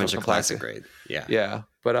still very much a classic raid. Yeah. Yeah,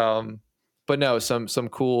 but no, some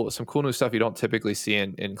cool new stuff you don't typically see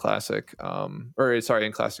in classic.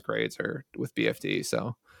 In classic raids or with BFD.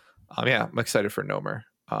 So, yeah, I'm excited for Nomer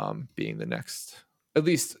being the next, at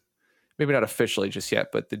least. Maybe not officially just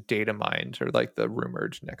yet, but the data mined or like the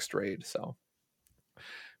rumored next raid. So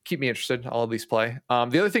keep me interested. I'll at least play.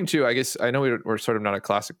 The other thing too, I guess I know we're sort of not a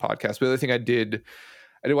classic podcast, but the other thing I did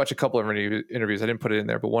watch a couple of interviews. I didn't put it in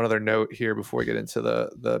there, but one other note here before we get into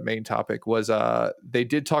the main topic was they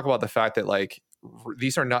did talk about the fact that like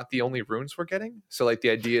these are not the only runes we're getting. So like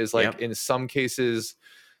the idea is like in some cases,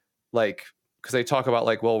 like because they talk about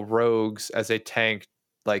like, well, rogues as a tank,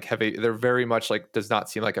 like they're very much like does not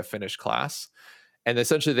seem like a finished class, and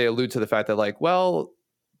essentially they allude to the fact that like, well,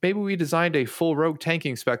 maybe we designed a full rogue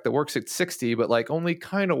tanking spec that works at 60, but like only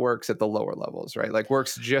kind of works at the lower levels, right? Like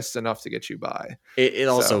works just enough to get you by. It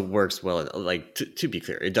also works well, like to be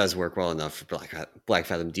clear, it does work well enough for Black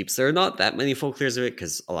Fathom Deeps. There are not that many full clears of it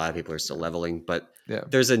because a lot of people are still leveling, but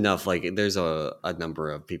there's enough. Like there's a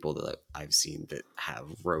number of people that I've seen that have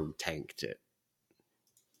rogue tanked it.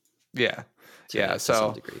 To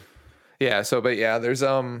some degree. But yeah, there's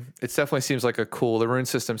it definitely seems like the rune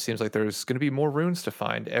system seems like there's going to be more runes to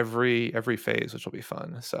find every phase, which will be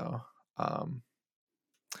fun. So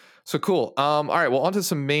cool. All right, well, on to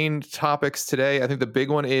some main topics today. I think the big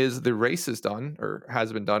one is the race is done or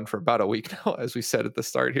has been done for about a week now, as we said at the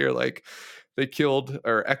start here. Like they killed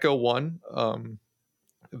Echo won.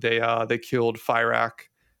 They killed Fyrak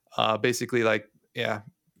basically like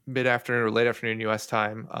mid-afternoon or late afternoon US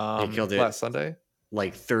time. They killed it last Sunday,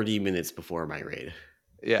 like 30 minutes before my raid.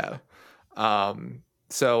 Yeah.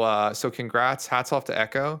 So congrats, hats off to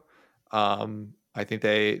Echo. I think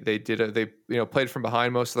they played from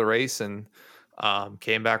behind most of the race and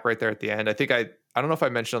came back right there at the end. I think I don't know if I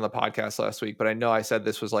mentioned on the podcast last week, but I know I said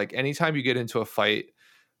this was like anytime you get into a fight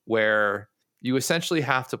where you essentially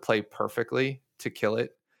have to play perfectly to kill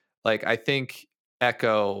it. Like I think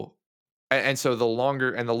Echo. And so the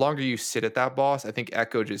longer you sit at that boss, I think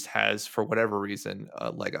Echo just has, for whatever reason, a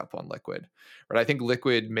leg up on Liquid. Right? I think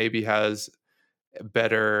Liquid maybe has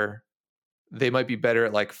they might be better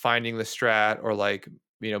at like finding the strat or like,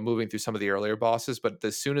 moving through some of the earlier bosses. But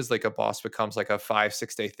as soon as like a boss becomes like a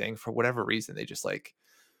 5-6 day thing, for whatever reason, they just like,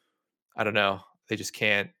 I don't know, they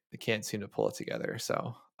can't seem to pull it together.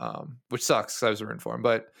 So, which sucks because I was rooting for him.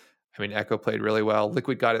 But I mean, Echo played really well.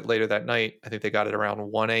 Liquid got it later that night. I think they got it around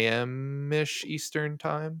 1 a.m.-ish Eastern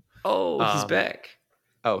time. Oh, he's back.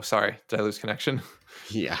 Oh, sorry. Did I lose connection?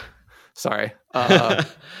 Yeah. Sorry. I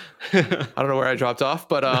don't know where I dropped off,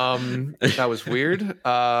 but that was weird.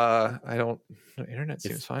 I don't. The internet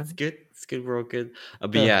seems fine. It's good. It's good. We're all good.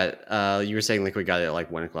 But yeah, you were saying Liquid got it at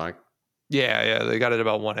like 1 o'clock. Yeah, they got it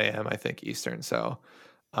about 1 a.m. I think Eastern. So,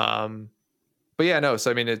 but yeah, no.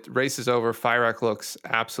 So I mean, race is over. Firac looks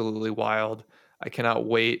absolutely wild. I cannot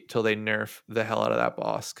wait till they nerf the hell out of that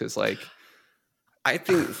boss because like. I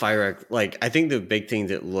think Firac, I think the big thing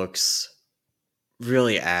that looks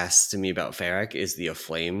really ass to me about Firac is the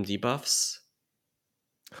Aflame debuffs.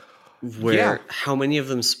 Where how many of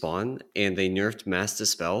them spawn and they nerfed Mass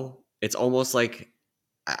Dispel? It's almost like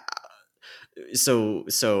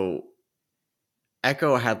so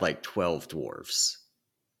Echo had like 12 dwarves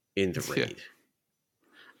in the raid.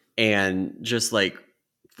 And just like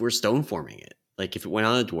we're stone forming it. Like if it went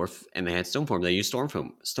on a dwarf and they had stone form, they used stone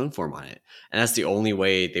form on it. And that's the only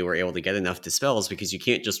way they were able to get enough dispels because you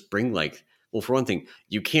can't just bring well, for one thing,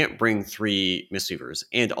 you can't bring 3 Mistweavers.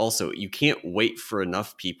 And also you can't wait for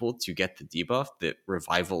enough people to get the debuff that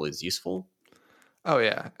revival is useful. Oh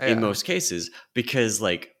yeah. In most cases, because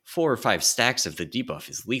like 4 or 5 stacks of the debuff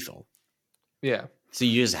is lethal. Yeah. So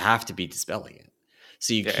you just have to be dispelling it.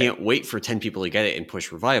 So you can't wait for 10 people to get it and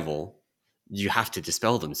push revival. You have to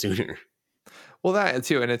dispel them sooner. Well, that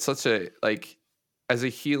too. And it's such a, like, as a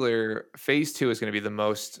healer, phase 2 is going to be the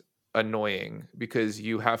most annoying because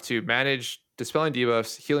you have to manage dispelling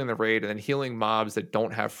debuffs, healing the raid, and then healing mobs that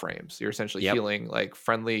don't have frames. You're essentially healing like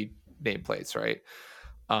friendly nameplates, right?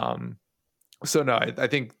 So no, I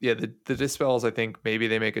think, the dispels, I think maybe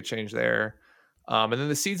they make a change there. And then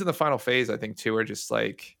the seeds in the final phase, I think too, are just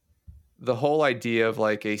like the whole idea of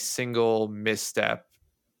like a single misstep,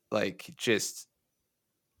 like it just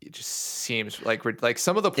seems like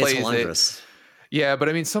some of the plays but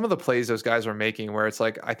I mean some of the plays those guys are making where it's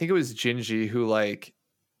like I think it was Gingy who like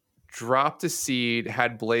dropped a seed,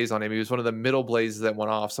 had blaze on him. He was one of the middle blazes that went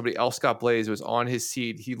off. Somebody else got blaze, it was on his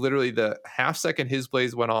seed. He literally, the half second his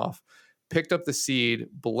blaze went off, picked up the seed,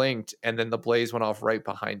 blinked, and then the blaze went off right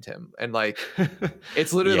behind him. And like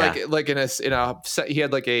it's literally like in a he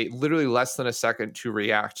had like a literally less than a second to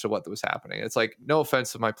react to what was happening. It's like, no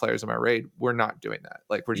offense to my players in my raid, we're not doing that.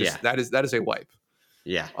 Like we're just that is a wipe.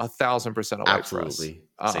 Yeah, 1,000% a wipe. Absolutely.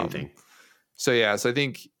 For us. Same thing. So I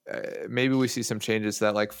think maybe we see some changes to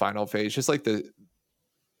that like final phase, just like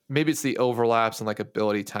maybe it's the overlaps and like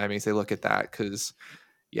ability timings. They look at that because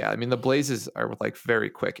I mean the blazes are like very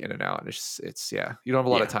quick in and out, and it's you don't have a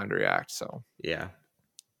lot of time to react. So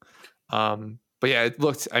but it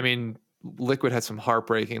looked, I mean, Liquid had some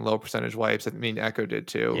heartbreaking low percentage wipes. I mean Echo did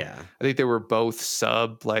too. I think they were both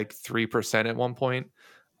sub like 3% at one point.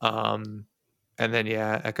 And then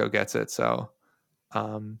Echo gets it. So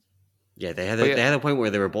they had a point where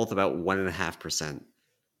they were both about 1.5%.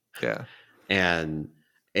 Yeah. And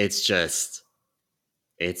it's just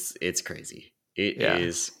it's crazy. It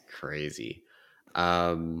is crazy.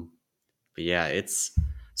 But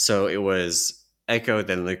it was Echo,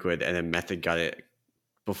 then Liquid, and then Method got it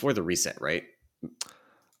before the reset, right? When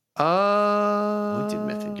did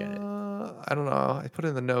Method get it? I don't know. I put it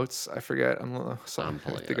in the notes. I forget. I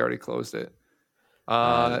think I already closed it.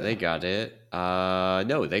 They got it.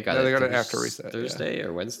 No, they got it after reset. Thursday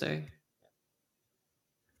or Wednesday.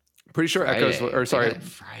 Pretty sure Friday. Echoes, or sorry,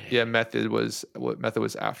 Friday. Method was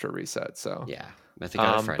after reset. So Method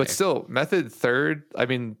got it Friday. But still, Method third. I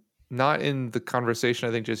mean, not in the conversation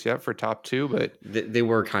I think just yet for top 2, but they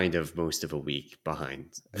were kind of most of a week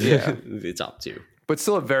behind. The top 2, but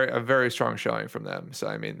still a very strong showing from them. So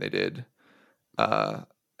I mean, they did. I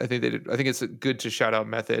think they did. I think it's good to shout out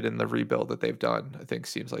Method and the rebuild that they've done. I think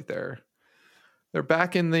seems like they're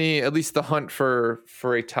back in at least the hunt for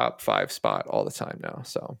a top 5 spot all the time now.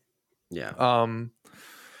 So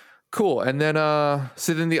cool. And then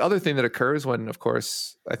so then the other thing that occurs when, of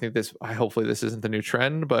course, hopefully this isn't the new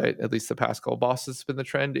trend, but at least the past couple bosses has been the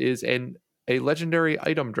trend, is a legendary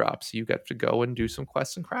item drop. So you get to go and do some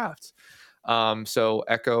quests and crafts. So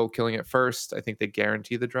Echo killing it first. I think they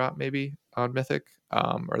guarantee the drop maybe on Mythic,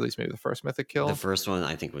 or at least maybe the first Mythic kill. The first one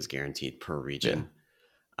I think was guaranteed per region.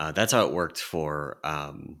 That's how it worked for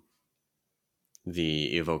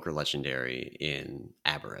the Evoker legendary in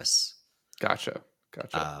Aberrus. Gotcha.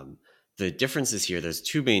 The differences here, there's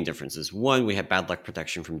 2 main differences. One, we have bad luck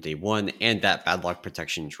protection from day 1, and that bad luck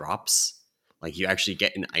protection drops. Like you actually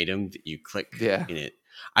get an item that you click in it.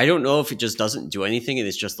 I don't know if it just doesn't do anything and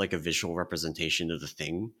it's just like a visual representation of the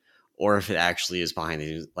thing, or if it actually is behind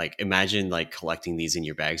it. Like imagine like collecting these in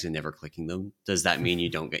your bags and never clicking them. Does that mean you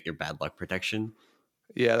don't get your bad luck protection?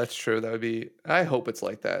 Yeah, that's true. That would be, I hope it's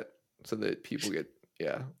like that so that people get,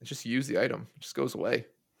 just use the item. It just goes away.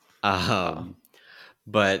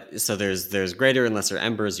 But so there's greater and lesser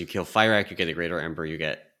embers. You kill Fyrak, you get a greater ember. You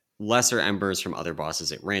get lesser embers from other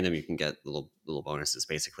bosses at random. You can get little bonuses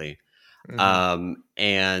basically.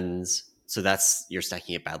 And so that's you're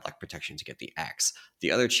stacking at bad luck protection to get the axe.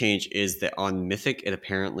 The other change is that on Mythic, it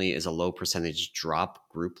apparently is a low percentage drop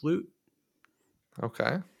group loot.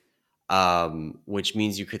 Okay. Which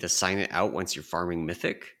means you could assign it out once you're farming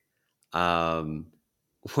Mythic. One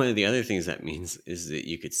of the other things that means is that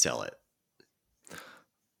you could sell it.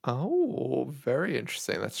 Oh, very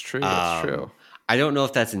interesting. That's true. That's true. I don't know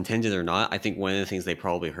if that's intended or not. I think one of the things they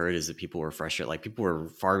probably heard is that people were frustrated. Like people were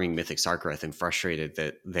farming Mythic Sarkareth and frustrated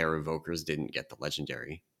that their evokers didn't get the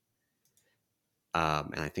legendary.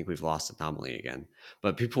 And I think we've lost Anomaly again.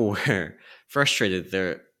 But people were frustrated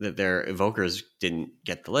that their evokers didn't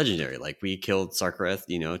get the legendary. Like we killed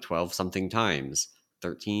Sarkareth, 12 something times.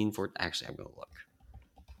 13, 14. Actually, I'm going to look.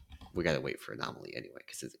 We got to wait for Anomaly anyway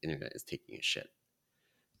because his internet is taking a shit.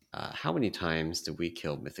 How many times did we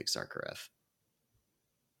kill Mythic Sarkareth?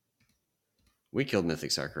 We killed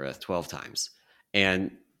Mythic Sarkareth 12 times.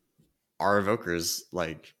 And our evokers,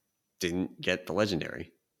 didn't get the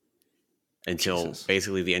legendary until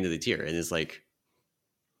basically the end of the tier. And it's like,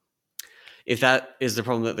 if that is the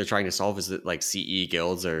problem that they're trying to solve, is that CE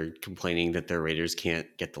guilds are complaining that their raiders can't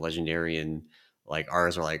get the legendary, and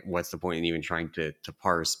ours are like, what's the point in even trying to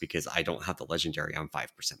parse because I don't have the legendary, I'm 5%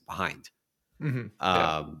 behind.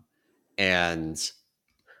 And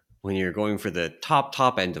when you're going for the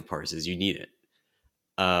top end of parses, you need it.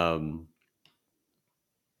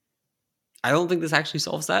 I don't think this actually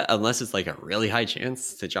solves that unless it's a really high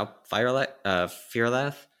chance to drop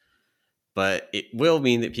Fearlath. But it will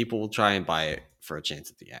mean that people will try and buy it for a chance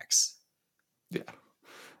at the X. Yeah,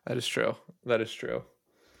 that is true. That is true.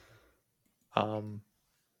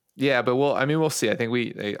 Yeah, but we'll see. I think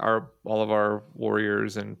all of our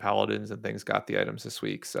warriors and paladins and things got the items this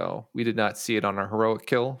week, so we did not see it on our heroic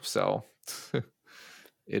kill. So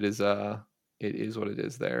it is what it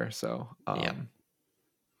is there. So yeah.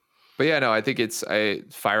 But yeah, no, I think it's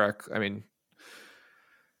Fyrak. I mean,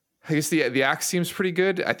 I guess the axe seems pretty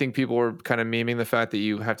good. I think people were kind of memeing the fact that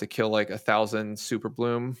you have to kill 1,000 super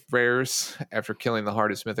bloom rares after killing the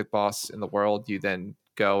hardest mythic boss in the world. You then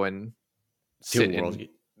go and sit in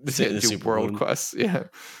do world quests. Yeah,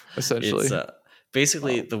 essentially. It's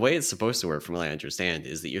basically the way it's supposed to work, from what I understand,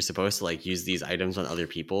 is that you're supposed to use these items on other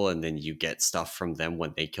people, and then you get stuff from them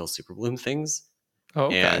when they kill super bloom things. Oh,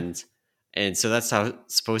 okay. And so that's how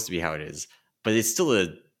it's supposed to be how it is. But it's still a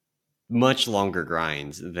much longer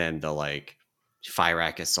grind than the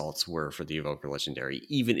Fyrak assaults were for the Evoker Legendary,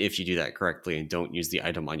 even if you do that correctly and don't use the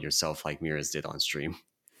item on yourself like Miraz did on stream.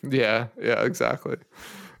 Yeah, exactly.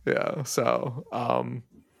 Yeah. So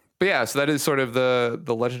but yeah, so that is sort of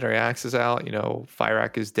the legendary axe is out.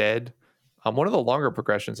 Fyrak is dead. One of the longer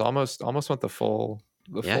progressions almost went the full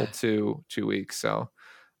 2 weeks. So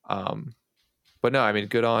but no, I mean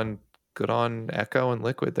good on Echo and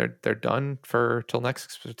Liquid. They're done till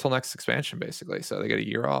next expansion basically. So they get a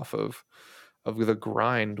year off of the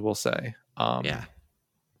grind, we'll say. Yeah.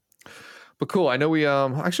 But cool. I know we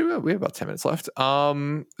actually we have about 10 minutes left.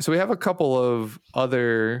 So we have a couple of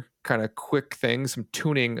other kind of quick things, some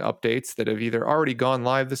tuning updates that have either already gone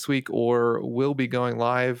live this week or will be going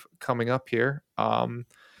live coming up here.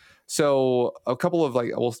 So a couple of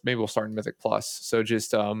maybe we'll start in Mythic Plus. So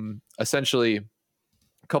just essentially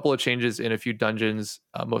a couple of changes in a few dungeons.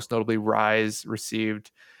 Most notably, Rise received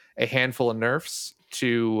a handful of nerfs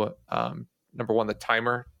to number one, the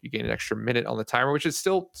timer. You gain an extra minute on the timer, which is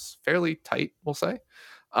still fairly tight, we'll say.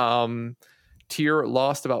 Tier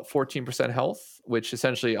lost about 14% health, which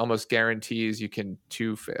essentially almost guarantees you can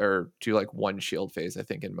do one shield phase, I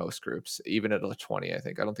think, in most groups, even at a 20, I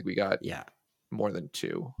think. I don't think we got more than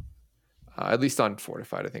 2. At least on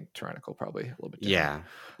Fortified, I think Tyrannical probably a little bit different.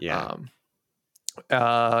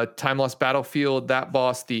 Time lost battlefield, that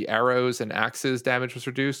boss, the arrows and axes damage was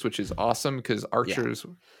reduced, which is awesome because archers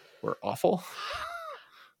were awful.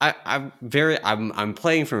 I'm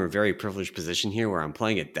playing from a very privileged position here where I'm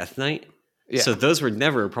playing a Death Knight. Yeah. So those were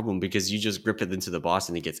never a problem because you just grip it into the boss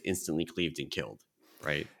and it gets instantly cleaved and killed,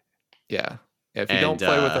 right? Yeah. If you don't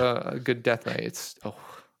play with a good Death Knight, these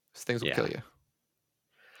things will kill you.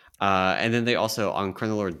 And then they also, on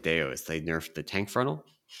Chronoloord Deus, they nerfed the tank frontal,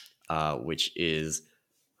 which is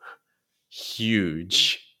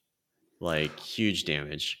huge. Huge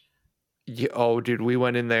damage. Yeah, oh, dude, we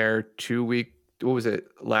went in there 2 week. What was it?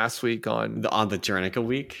 Last week on the Tyrannica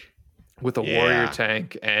week with a warrior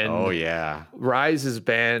tank, and Rise is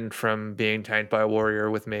banned from being tanked by a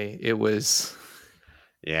warrior with me. It was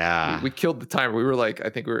Yeah. We killed the timer. We were like, I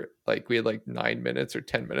think we had like 9 minutes or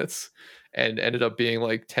 10 minutes, and ended up being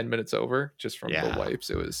like 10 minutes over just from the Yeah. wipes.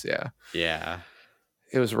 It was Yeah.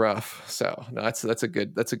 it was rough. So no, that's a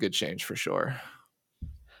good change for sure.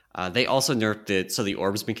 They also nerfed it, so the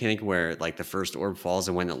orbs mechanic where like the first orb falls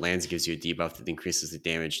and when it lands it gives you a debuff that increases the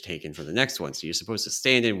damage taken for the next one. So you're supposed to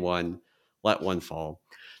stand in one, let one fall.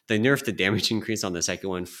 They nerfed the damage increase on the second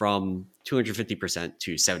one from 250%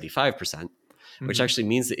 to 75%, which actually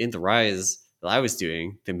means that in the Rise that I was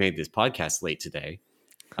doing that made this podcast late today,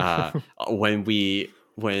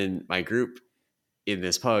 when my group in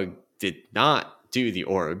this pug did not do the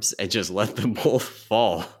orbs and just let them both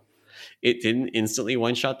fall, it didn't instantly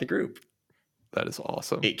one-shot the group. That is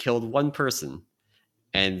awesome. It killed one person,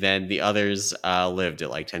 and then the others lived at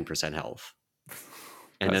like 10% health.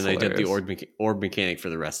 And then they did the orb mechanic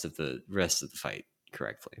for the rest of the fight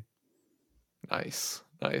correctly. Nice.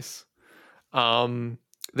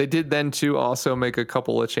 They did then too also make a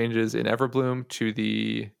couple of changes in Everbloom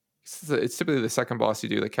to it's typically the second boss you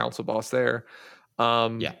do, the council boss there.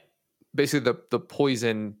 Basically the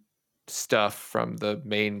poison stuff from the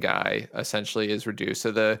main guy essentially is reduced.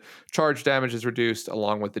 So the charge damage is reduced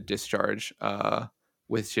along with the discharge,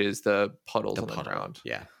 which is the puddles on the ground.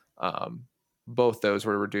 Yeah. Both those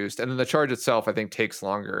were reduced. And then the charge itself, I think, takes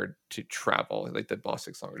longer to travel. Like the boss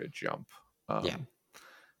takes longer to jump.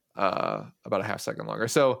 About a half second longer.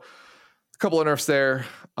 So a couple of nerfs there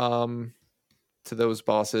to those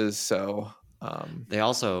bosses. So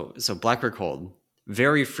Blackbird Cold,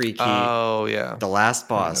 very freaky. Oh yeah. The last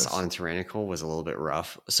boss on Tyrannical was a little bit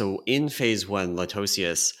rough. So in phase 1,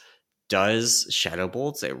 Latosius does shadow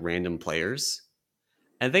bolts at random players,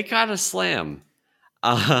 and they got a slam.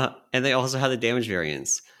 And they also had the damage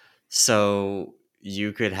variance. So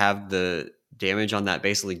you could have the damage on that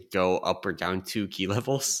basically go up or down 2 key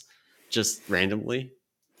levels just randomly.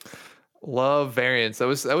 Love variance. That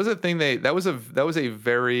was a thing that was a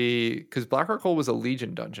very, because Blackbird Cold was a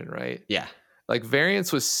Legion dungeon, right? Yeah. Like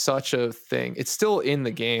variance was such a thing. It's still in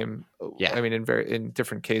the game. Yeah. I mean, in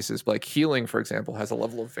different cases, but like healing, for example, has a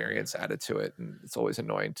level of variance added to it, and it's always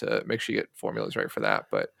annoying to make sure you get formulas right for that.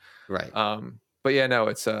 But right. But yeah, no,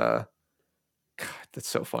 it's God, that's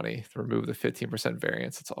so funny. Remove the 15%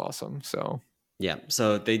 variance. It's awesome. So yeah,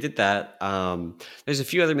 so they did that. There's a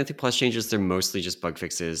few other Mythic Plus changes. They're mostly just bug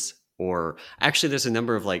fixes, or actually there's a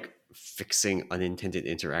number of like fixing unintended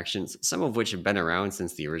interactions, some of which have been around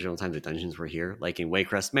since the original time the dungeons were here, like in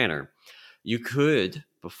Waycrest Manor. You could,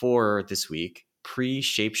 before this week,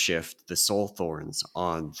 pre-shapeshift the soul thorns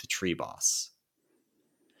on the tree boss.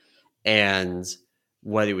 And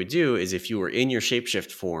what it would do is if you were in your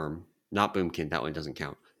shapeshift form, not Boomkin, that one doesn't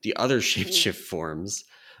count, the other shapeshift forms,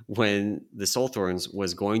 when the soul thorns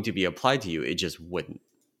was going to be applied to you, it just wouldn't.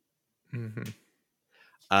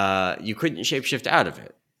 Mm-hmm. You couldn't shapeshift out of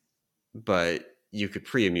it, but you could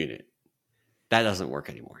pre-immune it. That doesn't work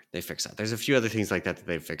anymore. They fixed that. There's a few other things like that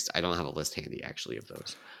they've fixed. I don't have a list handy actually of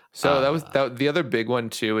those. So that the other big one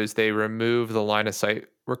too is they remove the line of sight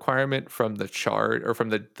requirement from the chart, or from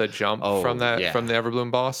the jump from the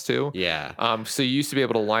Everbloom boss too. Yeah. So you used to be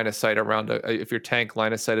able to line of sight around if your tank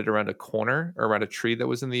line of sighted around a corner or around a tree that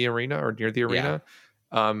was in the arena or near the arena.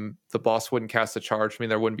 The boss wouldn't cast a charge. I mean,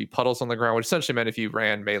 there wouldn't be puddles on the ground, which essentially meant if you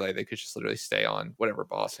ran melee, they could just literally stay on whatever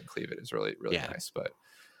boss and cleave it. Is really nice. But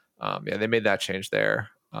they made that change there.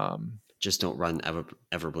 Just don't run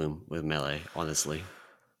Everbloom with melee, honestly.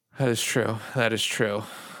 That is true.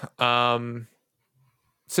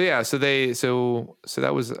 So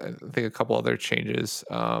that was, I think, a couple other changes.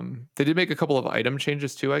 They did make a couple of item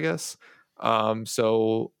changes too, I guess.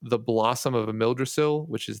 So the Blossom of Amildrasil,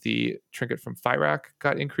 which is the trinket from Fyrak,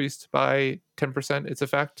 got increased by 10% its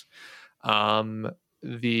effect.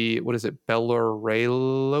 The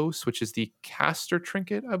Bellarelos, which is the caster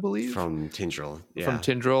trinket, I believe, from Tindril. From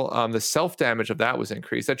Tindril. The self damage of that was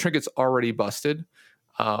increased. That trinket's already busted.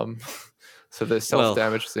 So the self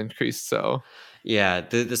damage is increased. So yeah,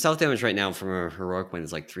 the self damage right now from a heroic one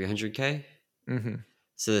is like 300k. Mm-hmm.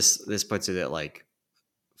 So this puts it at like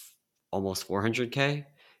almost 400k,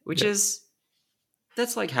 which is,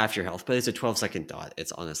 that's like half your health, but it's a 12-second dot.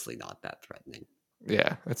 It's honestly not that threatening.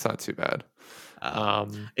 Yeah, it's not too bad.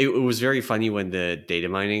 It was very funny when the data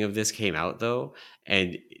mining of this came out, though,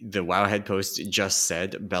 and the Wowhead post just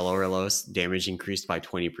said Bellarelos damage increased by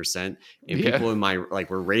 20%, and people in my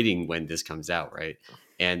were raiding when this comes out, right?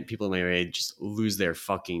 And people in my raid just lose their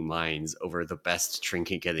fucking minds over the best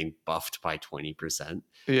trinket getting buffed by 20%.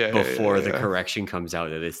 Before the correction comes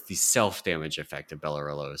out that it's the self damage effect of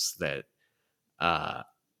Bellarelos that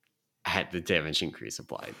had the damage increase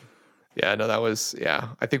applied. Yeah, no, that was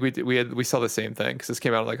I think we saw the same thing because this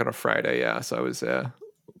came out like on a Friday. Yeah, so I was a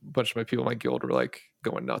bunch of my people in my guild were like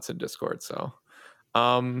going nuts in Discord. So,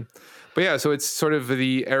 um, but yeah, so it's sort of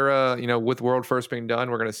the era, with World First being done,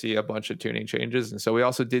 we're going to see a bunch of tuning changes, and so we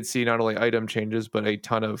also did see not only item changes but a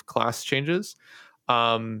ton of class changes.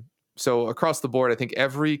 Um, so across the board, I think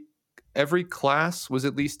every class was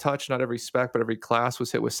at least touched, not every spec, but every class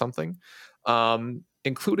was hit with something,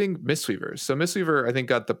 including Mistweavers. So Mistweaver, I think,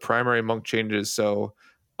 got the primary monk changes. So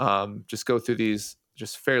just go through these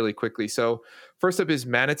just fairly quickly. So first up is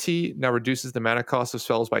Manatee now reduces the mana cost of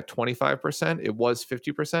spells by 25%. It was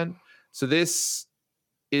 50%. So this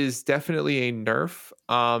is definitely a nerf.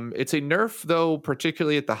 It's a nerf though,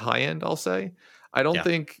 particularly at the high end, I'll say. I don't Yeah.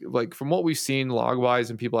 think, like, from what we've seen log wise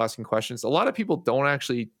and people asking questions, a lot of people don't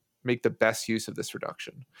actually make the best use of this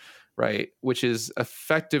reduction, right? Which is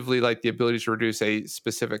effectively like the ability to reduce a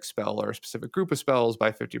specific spell or a specific group of spells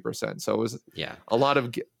by 50%. So it was a lot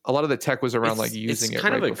of the tech was around like using it's it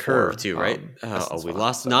kind of right a curve before too, right? Essence We Font.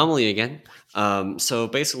 lost So anomaly again. So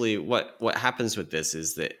basically, what happens with this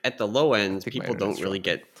is that at the low I end, think my people internet's don't really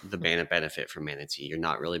dropping. get the mana benefit from Manatee. You're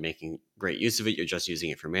not really making great use of it. You're just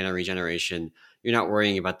using it for mana regeneration. You're not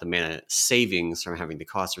worrying about the mana savings from having the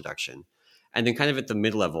cost reduction. And then kind of at the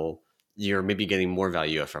mid level, you're maybe getting more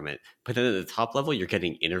value from it. But then at the top level, you're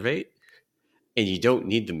getting Innervate, and you don't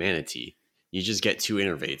need the Manatee. You just get 2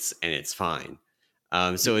 Innervates, and it's fine.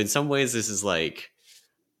 So in some ways, this is like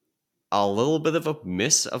a little bit of a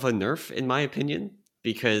miss of a nerf, in my opinion,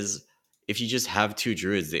 because if you just have 2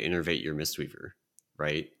 druids that innervate your Mistweaver,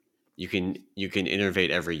 right? You can innervate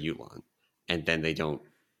every Yulon, and then they don't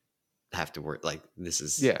have to work. Like, this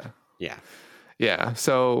is, Yeah. yeah. Yeah.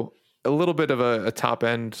 So a little bit of a top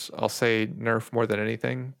end, I'll say nerf more than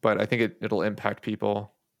anything, but I think it'll impact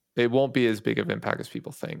people. It won't be as big of impact as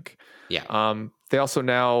people think. Yeah. They also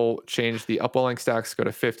now changed the upwelling stacks to go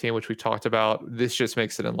to 15, which we talked about. This just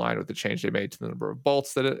makes it in line with the change they made to the number of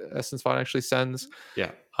bolts that Essence Font actually sends.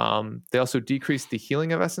 Yeah. They also decreased the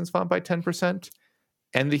healing of Essence Font by 10%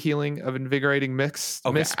 and the healing of Invigorating Mist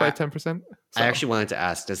Okay. by 10%. I So actually wanted to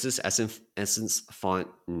ask, does this Essence Font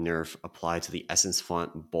nerf apply to the Essence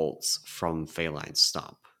Font bolts from Phalanx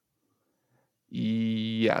Stomp?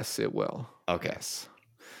 yes, it will. Okay. Yes.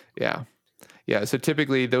 Yeah. Yeah, so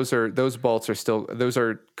typically those bolts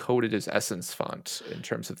are coded as Essence Font in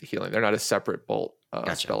terms of the healing. They're not a separate bolt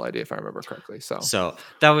Gotcha. spell ID, if I remember correctly. So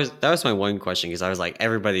that was my one question, because I was like,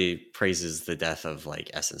 everybody praises the death of like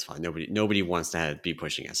Essence Font. Nobody wants to be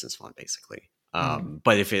pushing Essence Font, basically.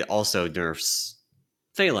 But if it also nerfs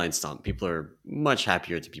Phalanx Stomp, people are much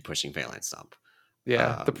happier to be pushing Phalanx Stomp.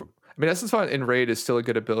 Yeah, I mean, Essence Font in raid is still a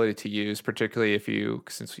good ability to use, particularly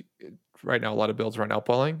right now a lot of builds run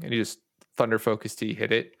Outwelling and you just Thunder Focus T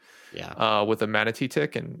hit it, with a Manatee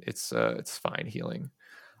tick, and it's fine healing.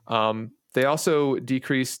 They also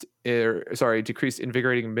decreased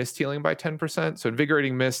Invigorating Mist healing by 10%. So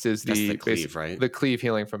Invigorating Mist is the cleave, right? The cleave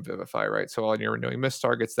healing from Vivify, right? So on your renewing mist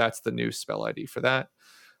targets, that's the new spell ID for that.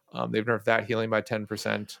 They've nerfed that healing by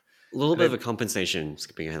 10%. A little bit of a compensation,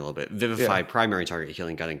 skipping ahead a little bit. Vivify primary target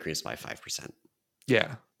healing got increased by 5%.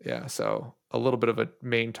 Yeah. So a little bit of a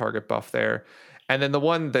main target buff there. And then the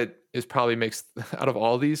one that is probably makes out of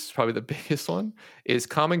all these, probably the biggest one, is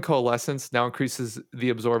Common Coalescence now increases the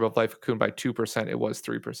absorb of Life Cocoon by 2%. It was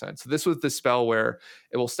 3%. So this was the spell where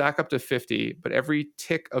it will stack up to 50, but every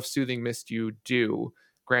tick of Soothing Mist you do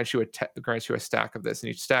grants you a stack of this, and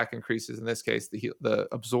each stack increases, in this case, the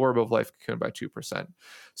absorb of Life Cocoon by 2%.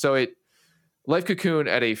 So Life Cocoon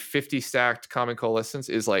at a 50 stacked Common Coalescence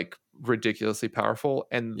is like ridiculously powerful.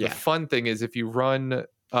 And the fun thing is, if you run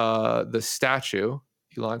the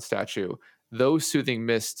Elon statue, those Soothing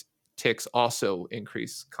Mist ticks also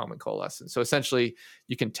increase Common Coalescence. So essentially,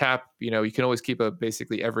 you can tap, you can always keep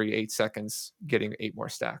basically every 8 seconds getting 8 more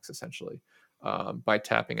stacks, essentially, by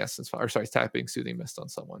tapping tapping Soothing Mist on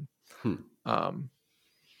someone.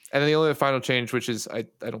 And then the only final change, which is I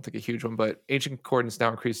don't think a huge one, but Ancient Concordance now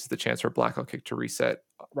increases the chance for Blackout Kick to reset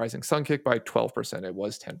Rising Sun Kick by 12%. It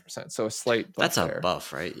was 10%. So a slight buff. That's a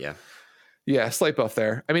buff, right? Yeah. Yeah, slight buff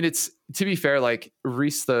there. I mean, it's, to be fair, like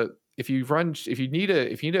if you need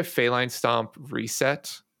a Phalanx Stomp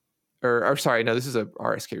reset, or sorry, no, this is a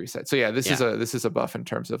RSK reset. So yeah, this is a buff in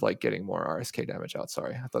terms of like getting more RSK damage out.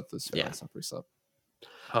 Sorry, I thought this was Phalanx Stomp reset.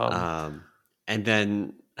 And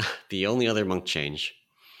then the only other monk change,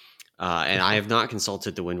 and I have not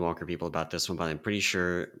consulted the Windwalker people about this one, but I'm pretty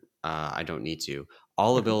sure I don't need to.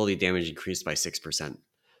 All ability damage increased by 6%.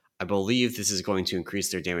 I believe this is going to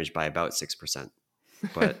increase their damage by about 6%.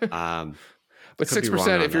 But But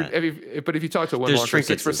 6% if you talk to Windwalker,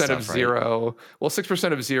 6% of zero. Right? Well,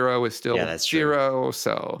 6% of zero is still zero. True.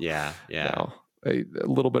 So yeah. A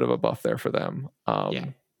little bit of a buff there for them.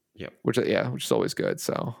 Which is always good.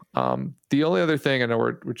 So the only other thing, I know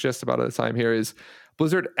we're just about out of time here, is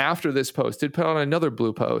Blizzard after this post did put on another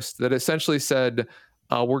blue post that essentially said,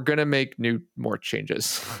 we're gonna make more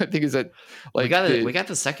changes. I think is that like we got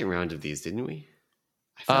the second round of these, didn't we?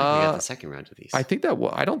 I feel like we got the second round of these. I think that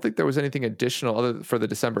I don't think there was anything additional other for the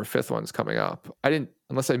December 5th ones coming up. I didn't,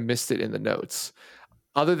 unless I missed it in the notes.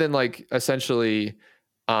 Other than like essentially,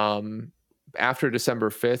 after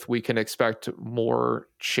December 5th, we can expect more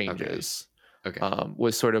changes. Okay.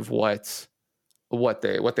 Was sort of what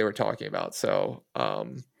they were talking about. So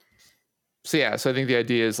yeah. So I think the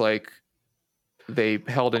idea is like they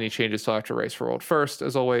held any changes till after Race for World first,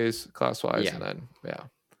 as always, class wise, and then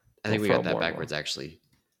I think we got that backwards actually.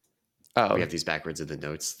 Oh, we have these backwards in the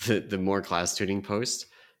notes. The more class tuning post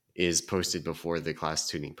is posted before the class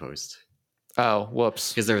tuning post. Oh, whoops!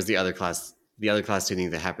 Because there was the other class tuning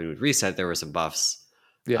that happened with reset. There were some buffs.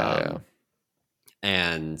 Yeah.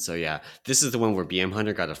 And so this is the one where BM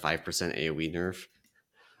Hunter got a 5% AOE nerf.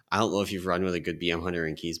 I don't know if you've run with a good BM Hunter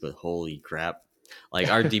in keys, but holy crap!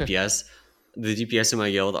 Like our DPS, the DPS in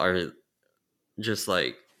my guild are just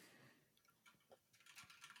like.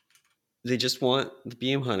 They just want the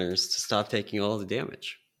BM Hunters to stop taking all the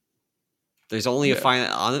damage. There's only a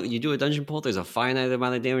finite. You do a dungeon pull. There's a finite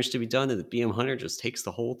amount of damage to be done, and the BM Hunter just takes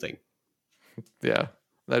the whole thing. Yeah,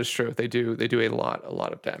 that is true. They do a lot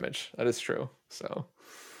of damage. That is true. So,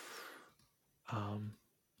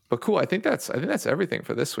 but cool. I think that's everything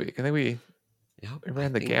for this week. I think we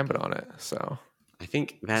ran the gambit on it. So I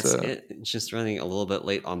think that's it. It's just running a little bit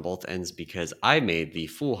late on both ends because I made the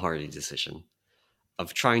foolhardy decision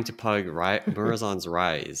of trying to pug Murazon's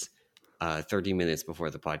Rise 30 minutes before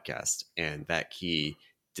the podcast, and that key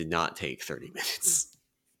did not take 30 minutes.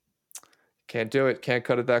 Can't do it. Can't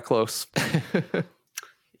cut it that close.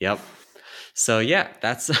 Yep. So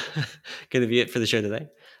that's going to be it for the show today.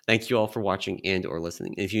 Thank you all for watching and or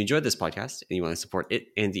listening. And if you enjoyed this podcast and you want to support it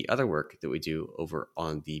and the other work that we do over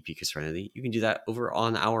on the Peak of Serenity, you can do that over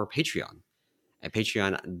on our Patreon at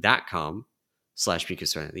patreon.com/Peak of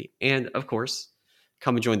Serenity. And of course,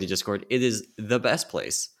 come and join the Discord. It is the best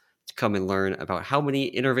place to come and learn about how many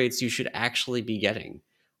innervates you should actually be getting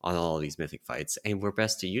on all of these Mythic fights and where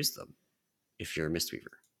best to use them if you're a Mistweaver.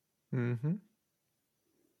 Mm-hmm.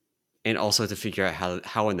 And also to figure out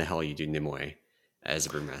how in the hell you do Nimue as a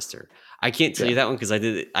Brewmaster. I can't tell you that one because I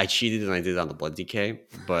cheated and I did it on the Blood DK,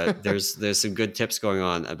 but there's some good tips going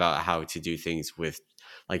on about how to do things with,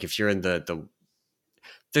 like if you're in the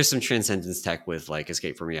there's some transcendence tech with like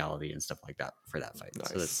escape from reality and stuff like that for that fight.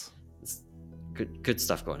 Nice. So that's good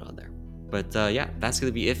stuff going on there. But that's going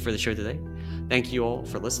to be it for the show today. Thank you all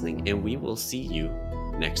for listening, and we will see you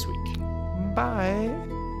next week.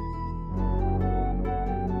 Bye.